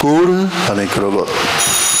कूड आनी रगत.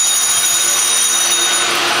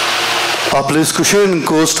 आपलेच कुशेन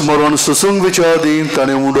कोस्ट मरण सुसूंक विचार दी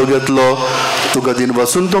ताणें उडो घेतलो, तुका दिन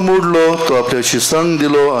वाचून तो मोडलो, तो आपल्या शिसांक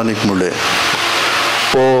दिलो आनीक म्हणलें,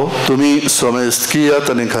 ओ तुमी समेस्त कियात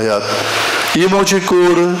आनी खायात, ही म्हजी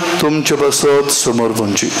कूड तुमचे पासत समोर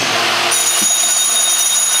पंची.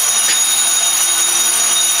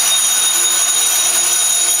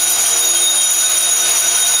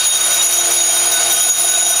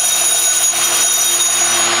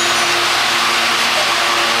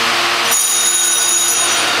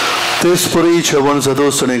 तेच परी जेवण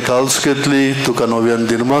जातोच ताणें काल्स घेतली, तुका नव्यान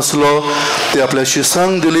दिनमासलो, ते आपल्या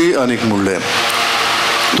शिसांक दिली आनीक म्हणलें,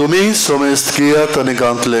 तुम्ही समेस्त घेयात आनी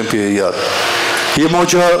गांतले पियेयात, ही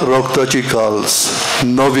म्हज्या रोगताची काल्स,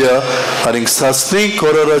 नव्या आनी सासणी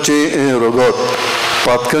कोराराचे हे रगत,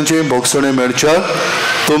 पातकांचे भोगसणे मेळच्याक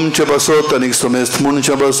तुमचे पासत आनी समेस्त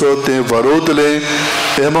मनशा पासत ते वारोतले,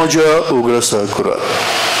 हे म्हज्या उगडसा करात.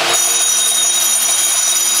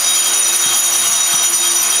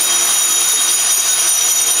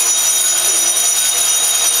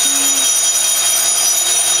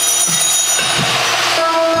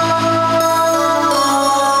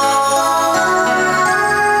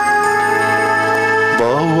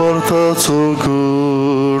 So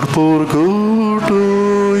good for good to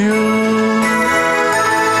you.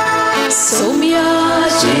 Somia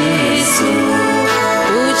Jesu,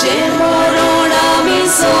 tuje morona mi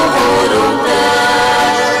sohoronta.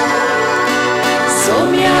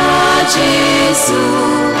 Somia Jesu,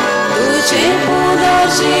 tuje pudor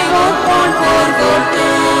život pon porgota.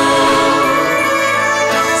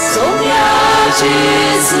 Somia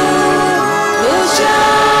Jesu, tuje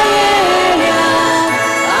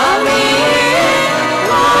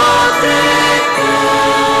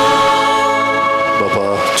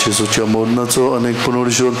जेजूच्या मरणाचो आनी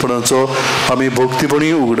पुनर्जीवनपणाचो आमी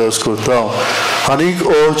भक्तीपणी उगडास करता. आनीक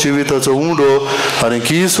ओ जिविताचो उंडो आनी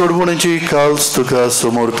ही सोडवण्याची काल्स तुका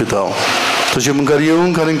समर्पिता. तुजे मुखार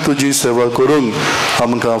येवंक आनी तुजी सेवा करूंक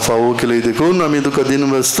आमकां फावो केली देखून आमी तुका दिन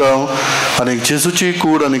वेचता. आनी जेजूची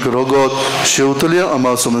कूड आनी रगत शेवतल्या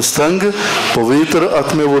आमा समस्तांक पवित्र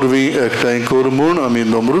आत्मे वरवीं एकठांय कर म्हूण आमी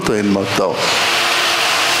नम्रतायेन मागता.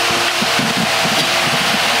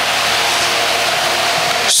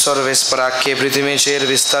 सर्वेस्पराख्ये पृथ्वीचेर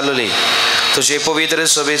विस्तारलेली तुझे पवित्र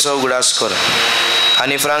सभेचो उगडास कर.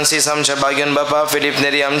 आनी फ्रांसीस आमच्या बागेन बापा, फिलिप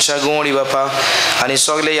नेरी आमच्या गुवळी बापा आनी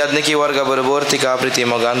सगळे याज्ञिकी वर्गा बरोबर तिका प्रिती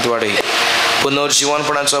मोगांत वाडय.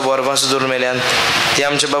 पुनर्जीवनपणाचो बोरभास जोर मेल्यान ती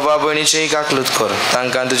आमच्या बाबा भयणीचेय काकलूत कर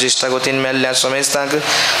तांकां तुजे इश्टागोतीन मेल्ल्या समेस्तांक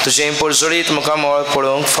तुजे पळसळीत मुखामोळ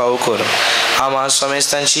पळोवंक फावो कर आमा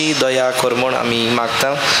समेस्तांची दया कर म्हूण आमी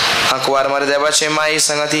मागता आंकवार मारे देवाचे माई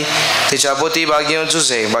सांगाती तिच्या पोती बागेवन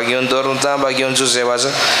जुजे बागेवन दवरुता बागेवन जुजे वाज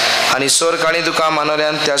आनी सोर काणी तुका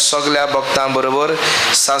मानवल्यान त्या सगल्या भक्तां बरोबर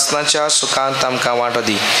सासनाच्या सुखांत आमकां वांटो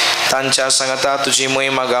दी तांच्या सांगाता तुजी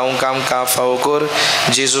महिमा गावंक आमकां फावो कर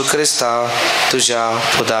जेजू क्रिस्ता तुझ्या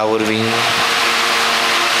पुता वरवीं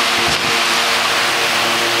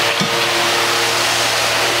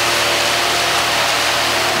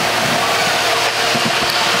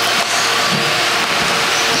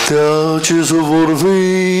त्या जेजू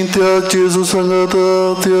वरवीं त्या जेजू सांगाता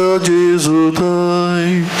त्या जेजू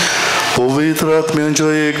थंय पवित्र आत्म्याच्या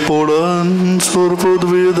एक पोळान सोर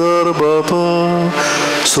पदवीदार बापा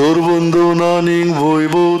सोर बंदून आनीक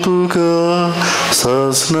वैभव तुका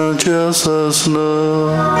सासनाच्या सासना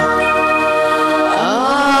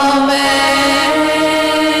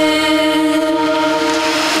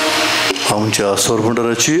आमच्या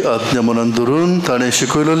सोरमंडळाची आज्ञा मनात धरून ताणें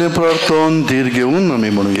शिकयलेलें प्रार्थन धीर घेवन आमी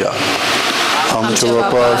म्हणुया आमच्या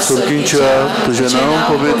बापा सुर्गींच्या तुजें नांव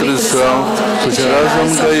पवित्र जावं तुजें राज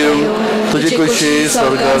आमकां येवं तुजी कशी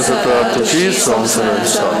सरकार जाता तुजी संवसारांत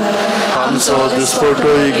जावं आमचो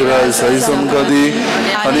दिसपट्टो इग्राय आयज आमकां दी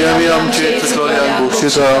आनी आमी आमचे चुकलोल्यांक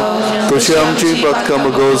बक्षिता तशी आमची पातकां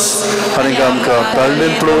बगोस आनीक आमकां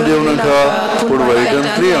ताळमेन पळोवन दिवं नाका पूण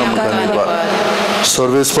वायटांतली आमकां निवार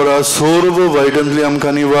सर्वेस्परा सर्व वायटांतली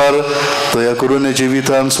आमकां निवार दया करून हे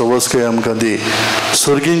जिवितान सवस्कय आमकां दी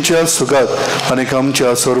सर्गींच्या सुखात आनीक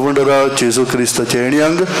आमच्या सोरवंडरा जेजू क्रिस्ताच्या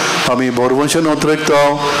येण्याक आमी बोरवंशान उतरकता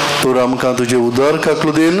तर आमकां तुजे उदार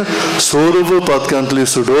काकलो दिन सर्व पातकांतली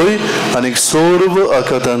सुडोय आनीक सर्व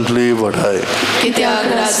आकातांतली वडाय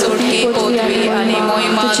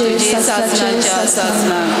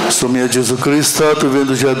सोम्या जेजू क्रिस्ता तुवें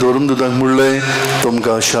तुज्या धोरून दुदांक म्हणलें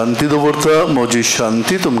तुमकां शांती दवरता म्हजी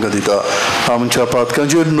शांती तुमकां दिता आमच्या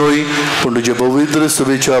पातकांचेर न्हय पूण तुजे पवित्र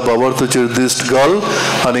सभेच्या भावार्थाचेर दिश्ट घाल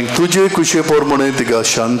आनीक तुजे कुशे पोरमणे तिका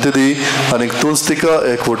शांती दी आनीक तूंच तिका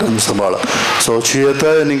एकवटान सांबाळ सोची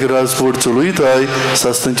येताय आनीक राजपूट चलयताय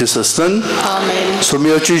सस्तांचे सस्तान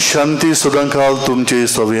सोम्याची शांती सदां काल तुमचे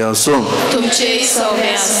सवे आसूं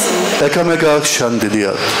एकामेकाक शांती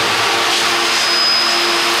दियात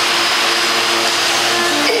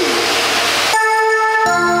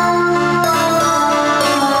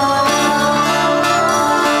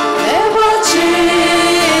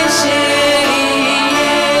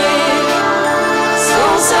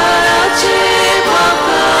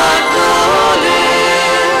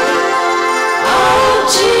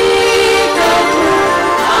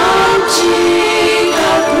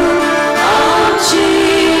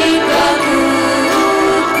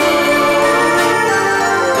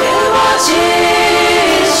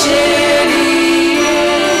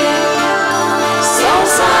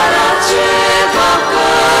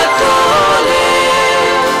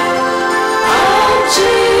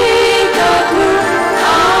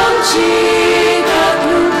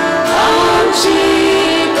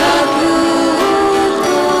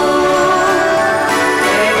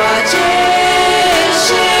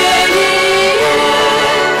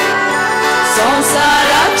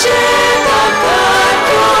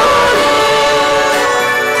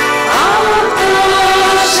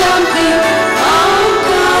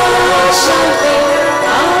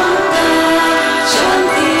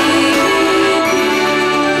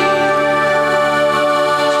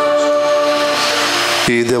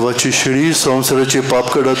देवाची शिडी संवसाराची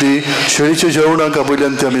पाप काढाती शिडीच्या जेवणाक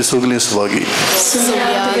आपल्यान ते आमी सगळीं सुवागी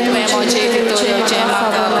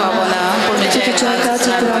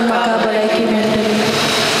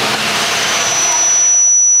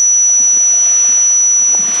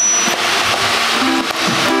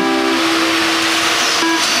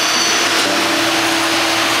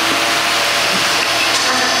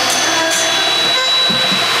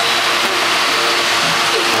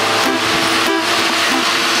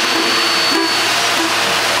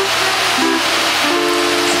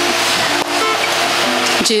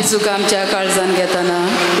जेजूक आमच्या काळजान घेताना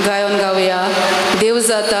गायन गावया देव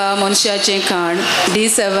जाता मनशाचें खाण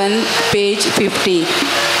D7 पेज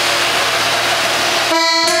 50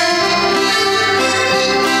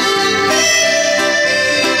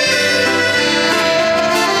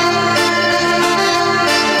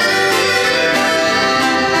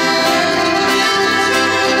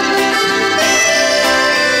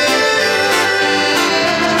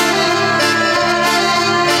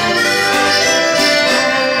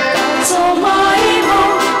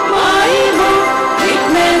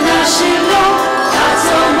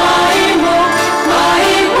 Taco maimo,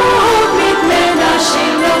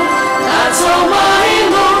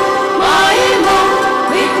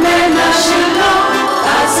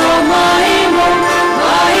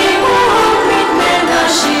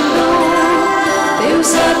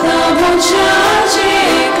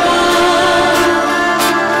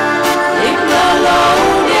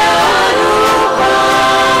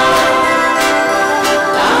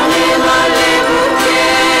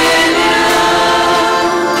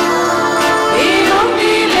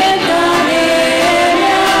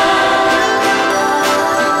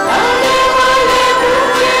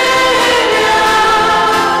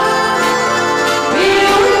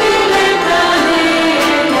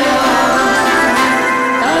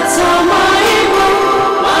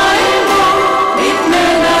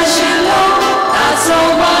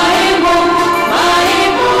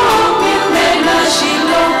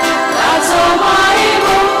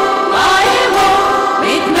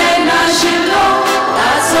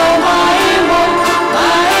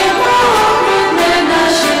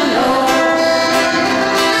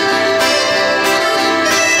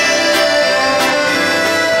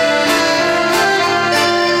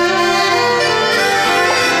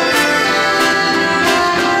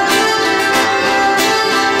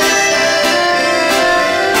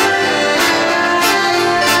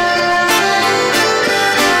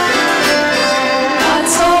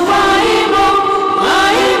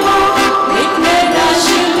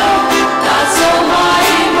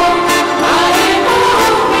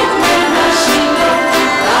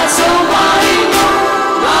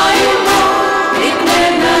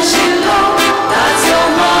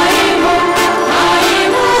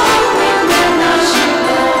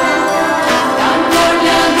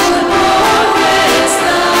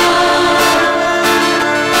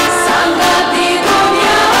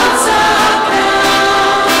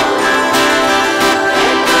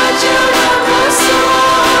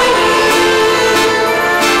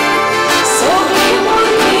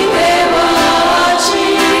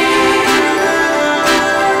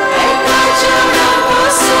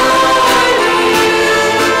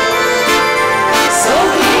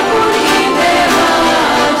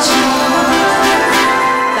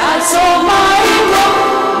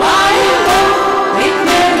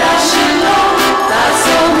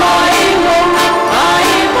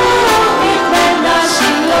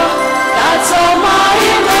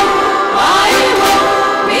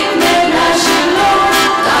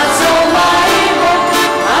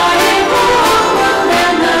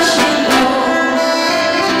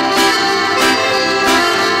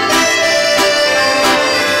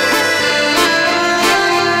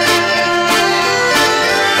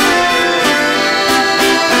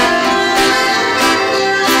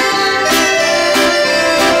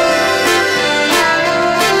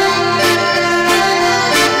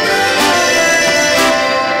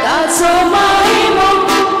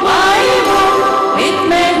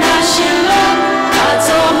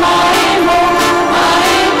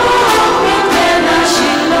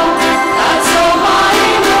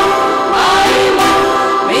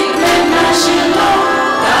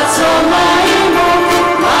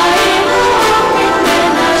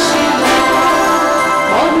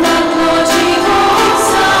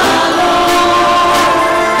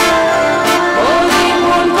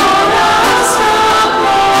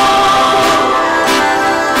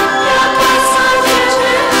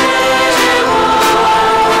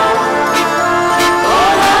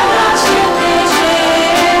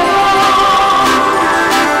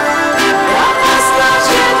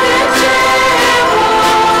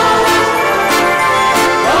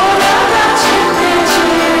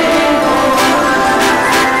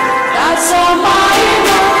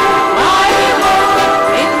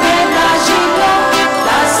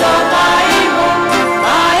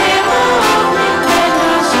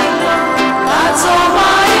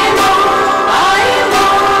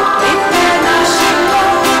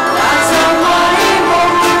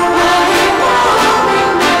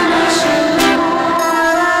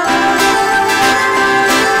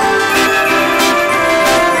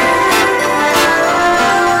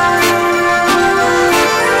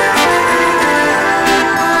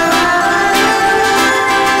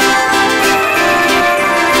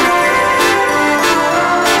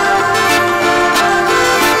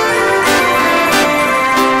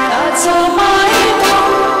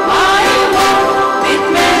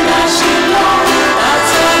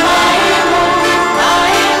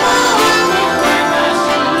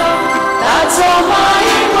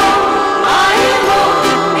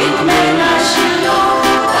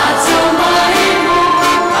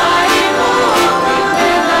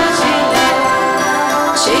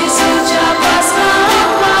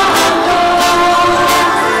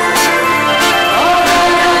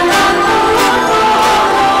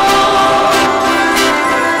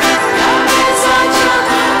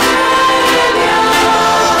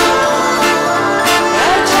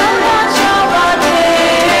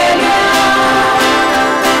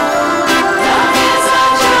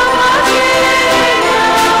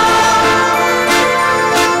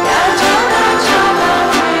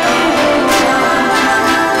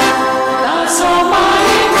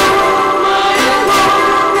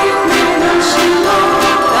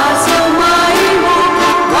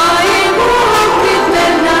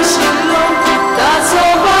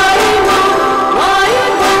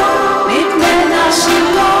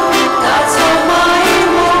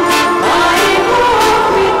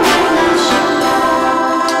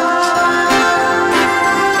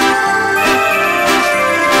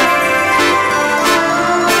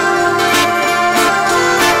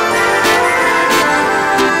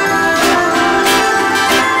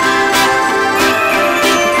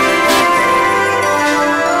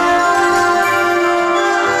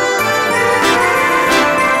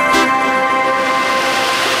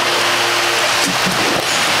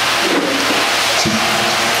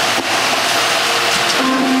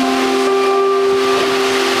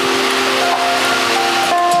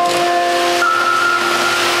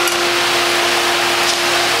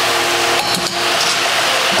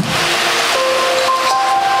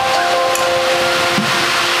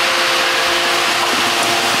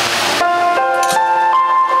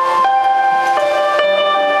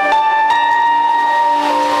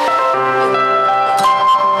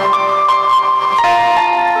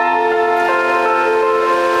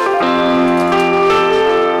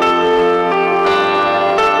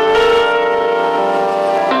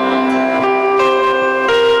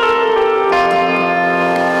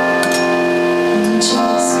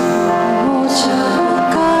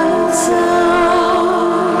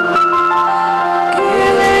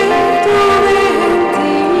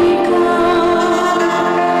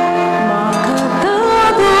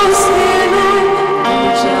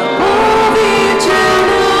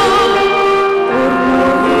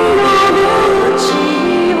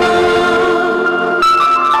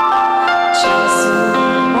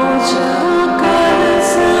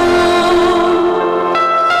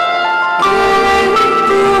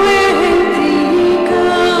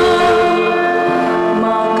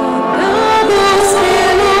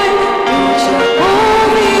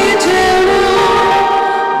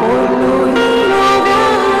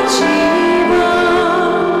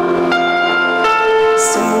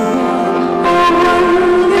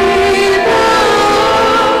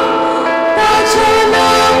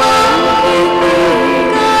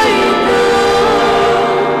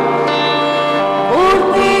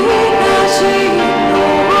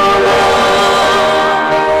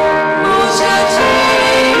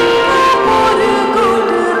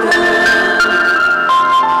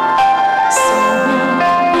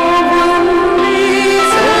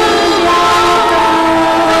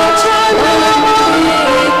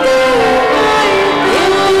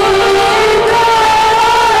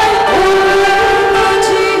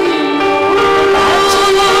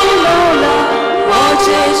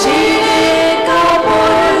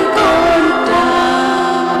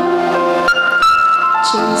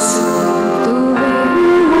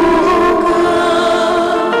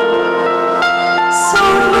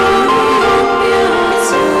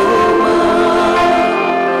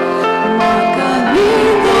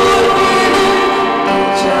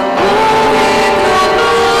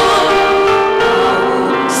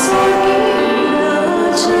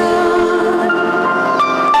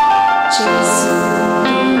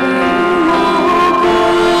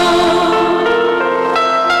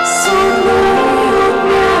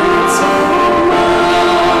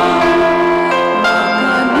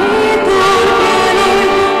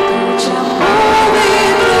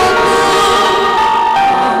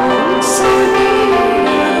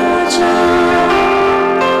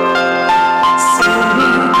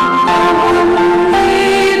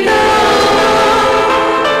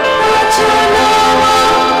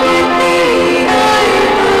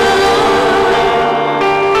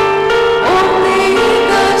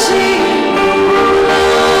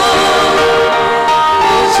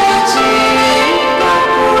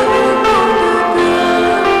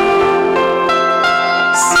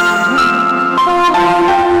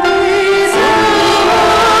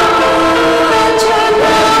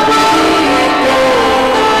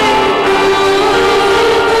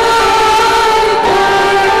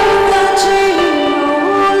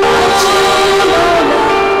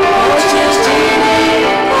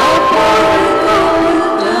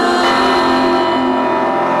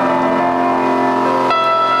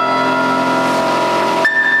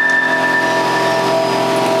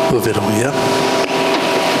 उबे राहूया.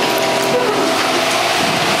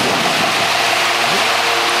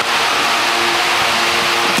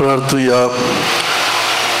 प्रार्थूया.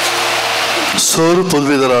 सौर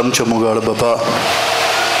पदवीधर आमच्या मुगाळ बाबा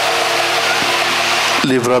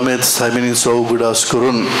लिव्रामेंत सायबिनीचो उगडास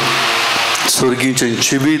करून स्वर्गीचे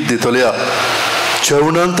जिवीत दितल्या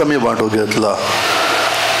जेवणांत आमी वांटो घेतला.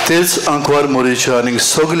 तेच आंकवार मोरीच्या आनी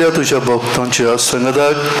सगळ्या तुज्या भक्तांच्या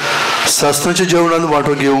संगताक सासणाच्या जेवणांत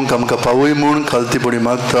वांटो घेवंक आमकां पावय म्हूण खालतीपणी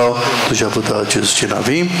मागता तुज्या पुता जेजूचे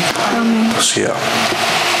नांवी. तशें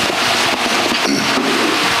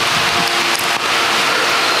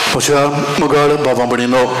म्हज्या मुगाळ बाबा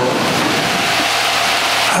भयणीनो,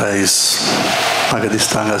 आयज म्हाका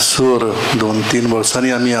दिसता हांगासर 2-3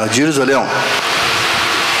 वर्सांनी आमी हाजीर जाल्या.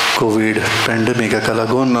 कोवीड पॅन्डेमिकाका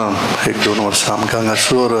लागून 1-2 वर्सां आमकां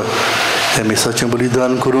हांगासर हे मिसाचें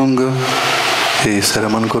बलिदान करूंक, ही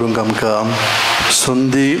सेरेमन करूंक आमकां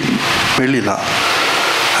संदी मेळ्ळी ना.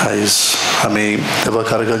 आयज आमी देवा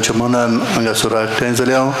कार्गांच्या मनान हांगासर एकठांय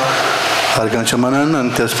जाल्या, कार्गांच्या मनान आनी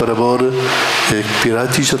त्याच बरोबर एक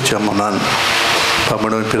पिराचीच्या मनान.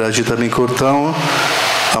 म्हणून पिराचीत आमी करता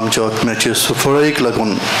आमच्या आत्म्याचे सुफळेक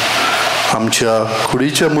लागून, आमच्या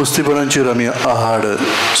कुडीच्या मुस्तीपणांचेर आमी आहाड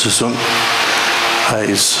सुसूंक.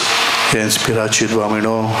 आयज हेंच पिराचीत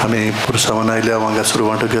वामिणो आमी पुरसांवान आयल्या, हांगासर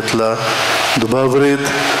वांटो घेतला. दुबावरीत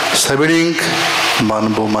सायबिणीक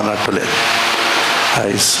मानभोवमान हाडटले.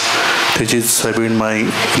 आयज तेचीच सायबीण माय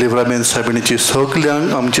लिव्रामेंत सायबिणीची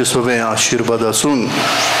सगल्यांक आमचे सगळे आशिर्वाद आसूंक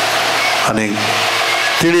आनी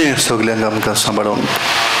तिणें सगल्यांक आमकां सांबाळून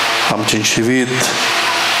आमचें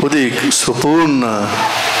जिवीत उदीक सुपूर्ण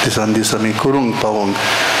दिसान दीस आमी करूंक पावूंक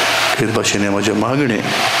हे भाशेन म्हजें मागणें.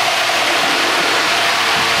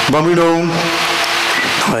 बामिणो,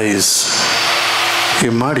 आयज ही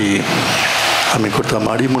माडी आमी करता.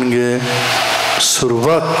 माडी म्हणजे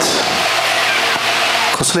सुरवात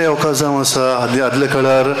कसलें अवकाश जावं आसा. आदल्या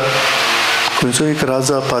काळार खंयचो एक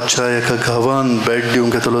राजा पादशा एका गांवांत भेट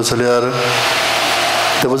दिवंक येतलो जाल्यार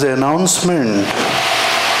देयर वॉज ए अनाउन्समेंट.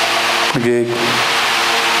 मागीर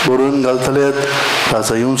बरोवन घालतलेत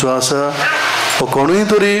राजा येवचो आसा. हो कोणूय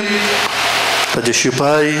तरी ताजे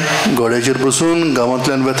शिपाय घोड्याचेर बसून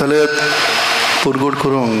गांवांतल्यान वेतालेत पुरगोड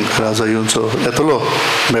करूंक राजा येतलो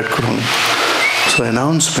भेट करूंक. So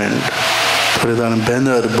announcement. थोडे जाण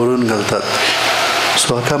बॅनर बरोवन घालतात.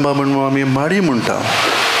 सो हाका म्हणून आमी माडी म्हणटा.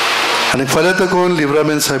 आनी फाल्यां ताकून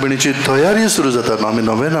लिव्रामेंत सायबिणीची तयारी सुरू जाता. आमी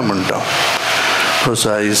नोवेना म्हणटा.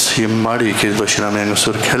 आयज ही माडी कितें भशेन आमी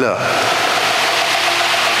हांगासर केल्या.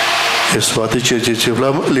 हे स्वातीचेर जी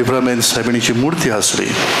लिव्रामेंत सायबिणीची मुर्ती आसली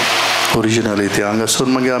ओरिजिनली ती हांगासर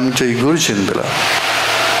मागीर आमच्या इगर्जेन दिला.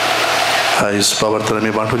 आयज पावरतान आमी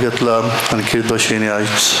वांटो घेतला आनी कितें भशेन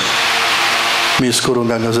आयज मीस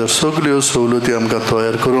करूंक हांगासर सगल्यो सवलती आमकां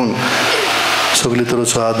तयार करूंक सगळे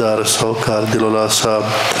तरेचो आदार सहकार दिलेलो आसा.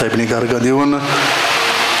 सायबिणी कार्गां दिवन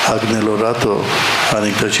आग्नेलो रातो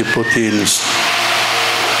आनी ताची पोतीन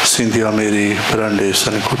सिंथिया मेरी फेर्नांडीस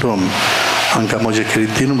आनी कुटुंब हांकां म्हजे खरी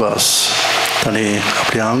दिनवास तांणी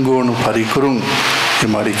आपलें आंगण फारीक करूंक ही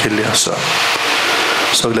माडी केल्ली आसा.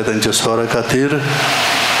 सगळ्या तांच्या स्वरा खातीर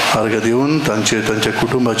अर्घ दिवन तांच्या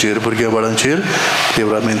कुटुंबाचेर भुरग्यां बाळांचेर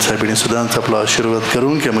लिव्रामेंत सायबिणी सदांच आपलो आशिर्वाद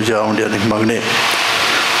करूंक हे म्हज्या आवडी आनी मागणें.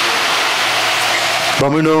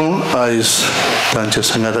 बामिणो, आयज तांच्या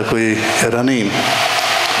संगाताकूय हेरांनी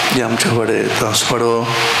जे आमचे कडेन तांसवाडो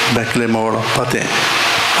बेंकले मोड पातें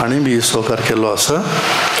आनी बी सहकार केल्लो आसा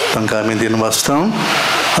तांकां आमी दिनवासता.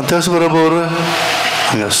 आनी त्याच बरोबर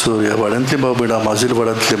हांगासर ह्या वाड्यांतली भाव भयणां, माजील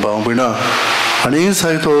वाड्यांतली भाव भयणां आनी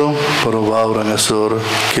जायतो बरो वावर हांगासर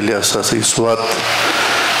केल्ली आसा. ही सुवात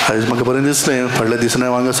आयज म्हाका बरें दिसलें. फाटल्या दिसांनी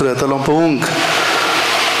हांव हांगासर येतालो पळोवंक.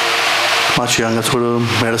 मातशी हांगासर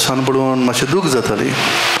मेळसाण पडून मातशें दूख जाताली.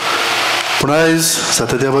 पूण आयज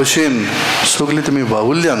जाता त्या भाशेन सगळीं तुमी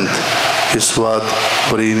वावुरल्यांत ही सुवात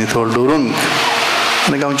बरी नितळ दवरूंक.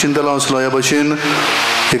 आनी हांव चिंतलो आसलो ह्या भाशेन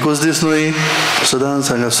एकूच दीस न्हय, सदांच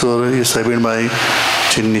हांगासर ही सायबीण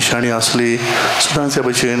मायची निशाणी आसली. सदांच ह्या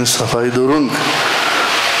भाशेन सफाई दवरूंक.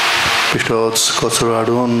 बेश्टोच कचरो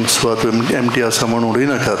हाडून सुवात एमटी आसा म्हूण उडय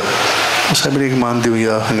नाकात. सायबिणीक मान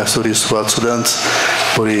दिवया. हांगासर ही सुवात सदांच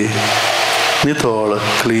बरी नितळ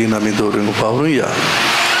क्लीन आमी दवरूंक वावरुया.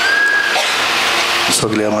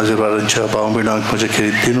 सगळ्या म्हाज्या वाड्यांच्या भाव भयणांक म्हजे खरी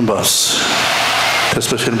दिनवास. त्याच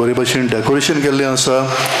भशेन बरे भशेन डेकोरेशन केल्लें आसा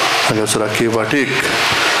हांगासर आख्खी वाटेक.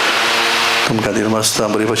 तुमकां दिनवासता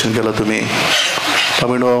बरे भशेन केला तुमी.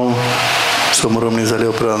 बामिणो, समारंभ जाले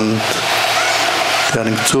उपरांत ते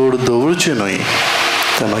आनीक चड दवरचें न्हय.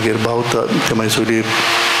 ते मागीर भावतात. ते मागीर सगळीं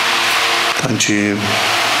तांची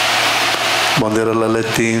मंदिरां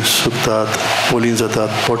लायल्यात तीं सुकतात पोलीं जातात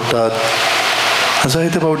पडटात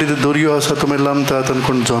जायते फावटी ते दोरयो आसा तो मागीर लांबतात आनी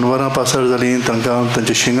कोण जनवरां पासळ जालीं तांकां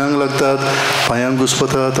तांच्या शिंगांक लागतात पांयांक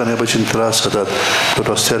घुस्पतात आनी ह्या भशेन त्रास जातात तो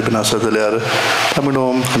रस्त्यार बीन आसत जाल्यार काय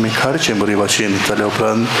म्हणून आमी काडचें बरे भाशेन जाल्या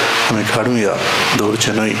उपरांत आमी काडूया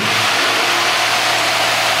दवरचें न्हय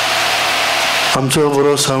आमचो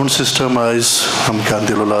बरो सावंड सिस्टम आयज आमकां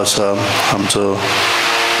दिलोलो आसा आमचो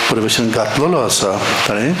बरे भशेन घातलेलो आसा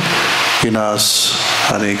ताणें इनास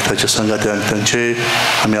आनी ताच्या संगात्यांक तांचे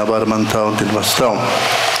आमी आभार मानता दिनवासता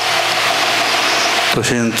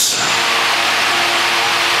तशेंच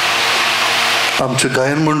आमचें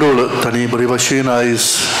गायन मंडळ तांणी बरे भशेन आयज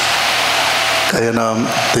गायनां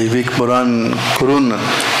दैवीक मोरान करून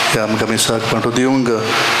हे आमकां मिसाक पाठो दिवंक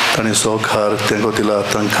तांणी सोकार तेंको दिला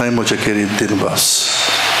तांकांय म्हजे केरी दिनवास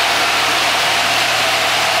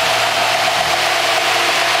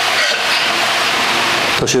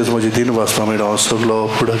तशेंच म्हजी दिनवास मागीर हांव सगळो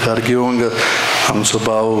फुडाकार घेवंक आमचो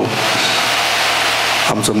भाव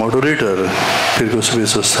आमचो मॉडरेटर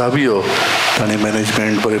फिरगोसबेचो साबियो तांणी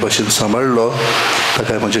मॅनेजमेंट बरे भशेन सांबाळ्ळो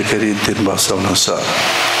ताकाय म्हजे केरी दिनवास जावन आसा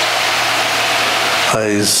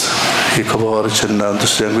आयज ही खबर जेन्ना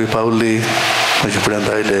दुसऱ्यांकूय पावली म्हजे फुड्यांत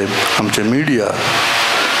आयले आमचे मिडिया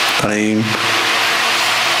तांणी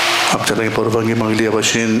आमच्या लागीं परवानगी मागली ह्या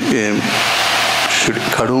भशेन हे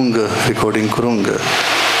काडूंक रिकॉर्डिंग करूंक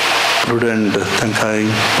प्रुडंट तांकांय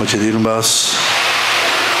म्हजे दिनवास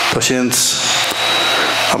तशेंच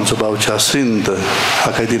आमचो भाव चासिंत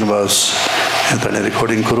हाकाय दिनवास हें ताणें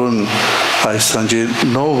रिकॉर्डिंग करून आयज सांजे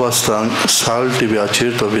 9 वाजतांक साल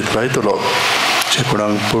टिव्हीचेर तो वितरायतलो जे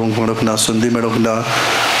कोणाक पळोवंक मेळूंक ना संदी मेळूंक ना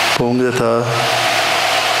पळोवंक येता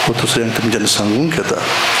वो दुसऱ्यांक तुमच्यान सांगूंक येता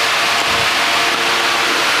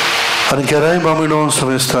आनी केराय बामिणो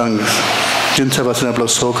समेस्तांक जिनच्या भाशेन आपलो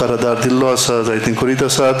सहकार आदार दिल्लो आसा जायतीं करीत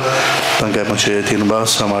आसात तांकां म्हजे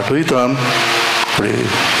दिनवास हांव आठवयता फुडें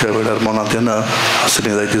ह्या वेळार मनांत येना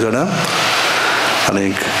आसलीं जायतीं जाणां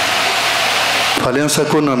आनीक फाल्यां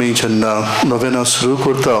साकून आमी जेन्ना नोवेना सुरू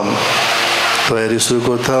करता तयारी सुरू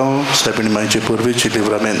करता सायबीण मायचे पुर्वीची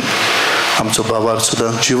लिव्रामेंत आमचो भावार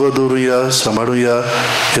सुद्दां जिवो दवरुया सांबाळुया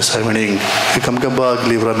हे सायबिणीक एक आमकां बाग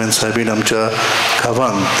लिव्रामेंत सायबीण आमच्या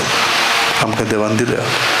गांवांत आमकां देवान दिल्या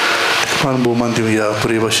मान भोवमान दिवया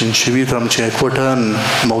बरे भशेन जिवीत आमचें एकवटान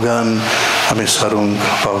मोगान आमी सारूंक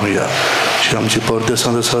पावया जी आमची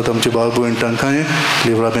परदेसांत आसात आमचे भाव भयण तांकांय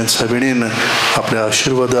लिव्रामेंत सायबिणीन आपल्या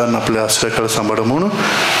आशिर्वादान आपल्या आश्रयाखाल सांबाळ म्हूण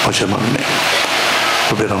म्हजें मागणें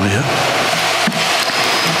उबें रावया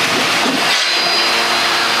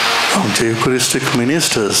आमचे युक्रिस्टीक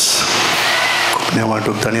मिनिस्टर्स कोंकणी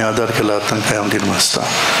वांटूक तांणी आदार केला तांकांय हांव दिनवासता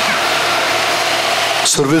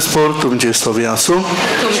सर्वेस्पर तुमचे सवे आसूं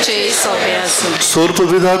सोर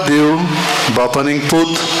पदवीदार देव बाप आनीक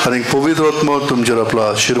पूत आनीक पवित्र आत्मा तुमचेर आपलो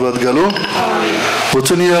आशिर्वाद घालूं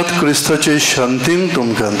वचून यात क्रिस्ताचे शांतीन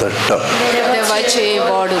तुमकां धाडटा देवाचे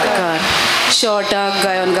व्हड उपकार शॉर्टाक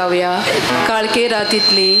गायन गावया काळके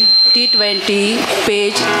रातींतली T20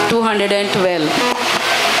 पेज 212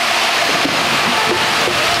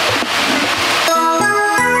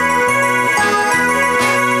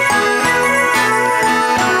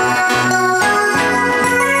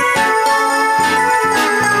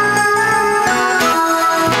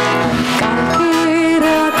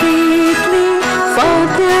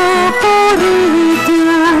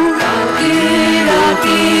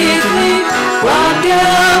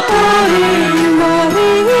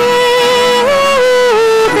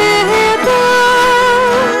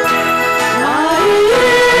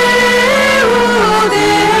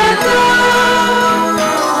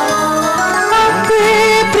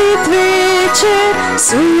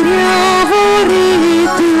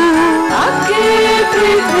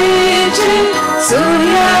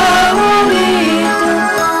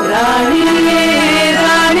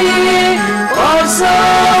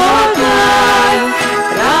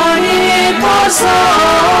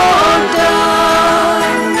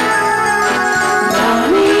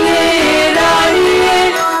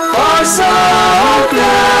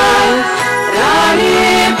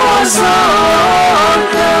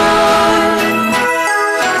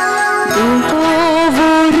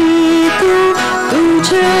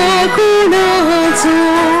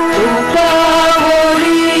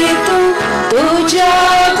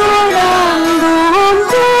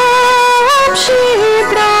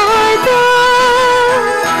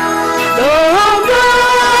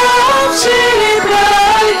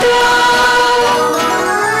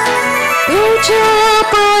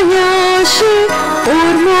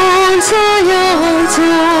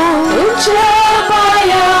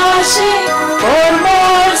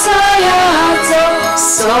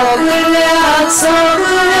 Soglia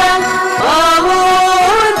सगळ्याक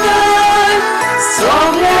पावयताय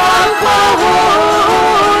सगळ्याक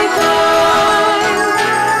पावयताय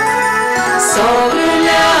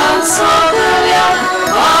सगळ्याक सगळ्याक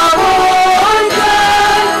पावयताय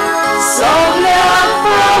सगळ्याक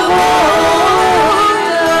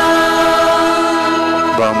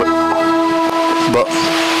पावयताय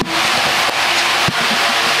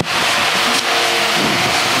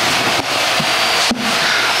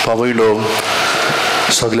पावयलो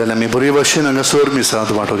सगळ्यांनी आमी बरे भाशेन हांगासर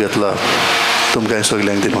मिसांत वांटो घेतला तुमकां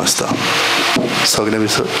सगळ्यांक दिलो आसता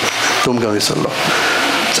सगळ्यांक तुमकां विसरलो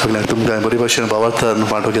सगळ्यांक तुमकां बरे भाशेन भावार्थान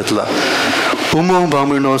वांटो घेतला उमो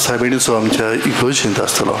बामणो सायबिणीचो आमच्या इगोर्जींत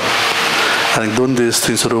आसतलो आनी 2 दीस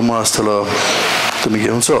थंयसर उमो आसतलो तुमी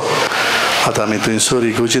घेवचो आतां आमी थंयसर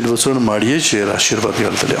इगोर्जींत वचून माडयेचेर आशिर्वाद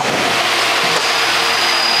घालतले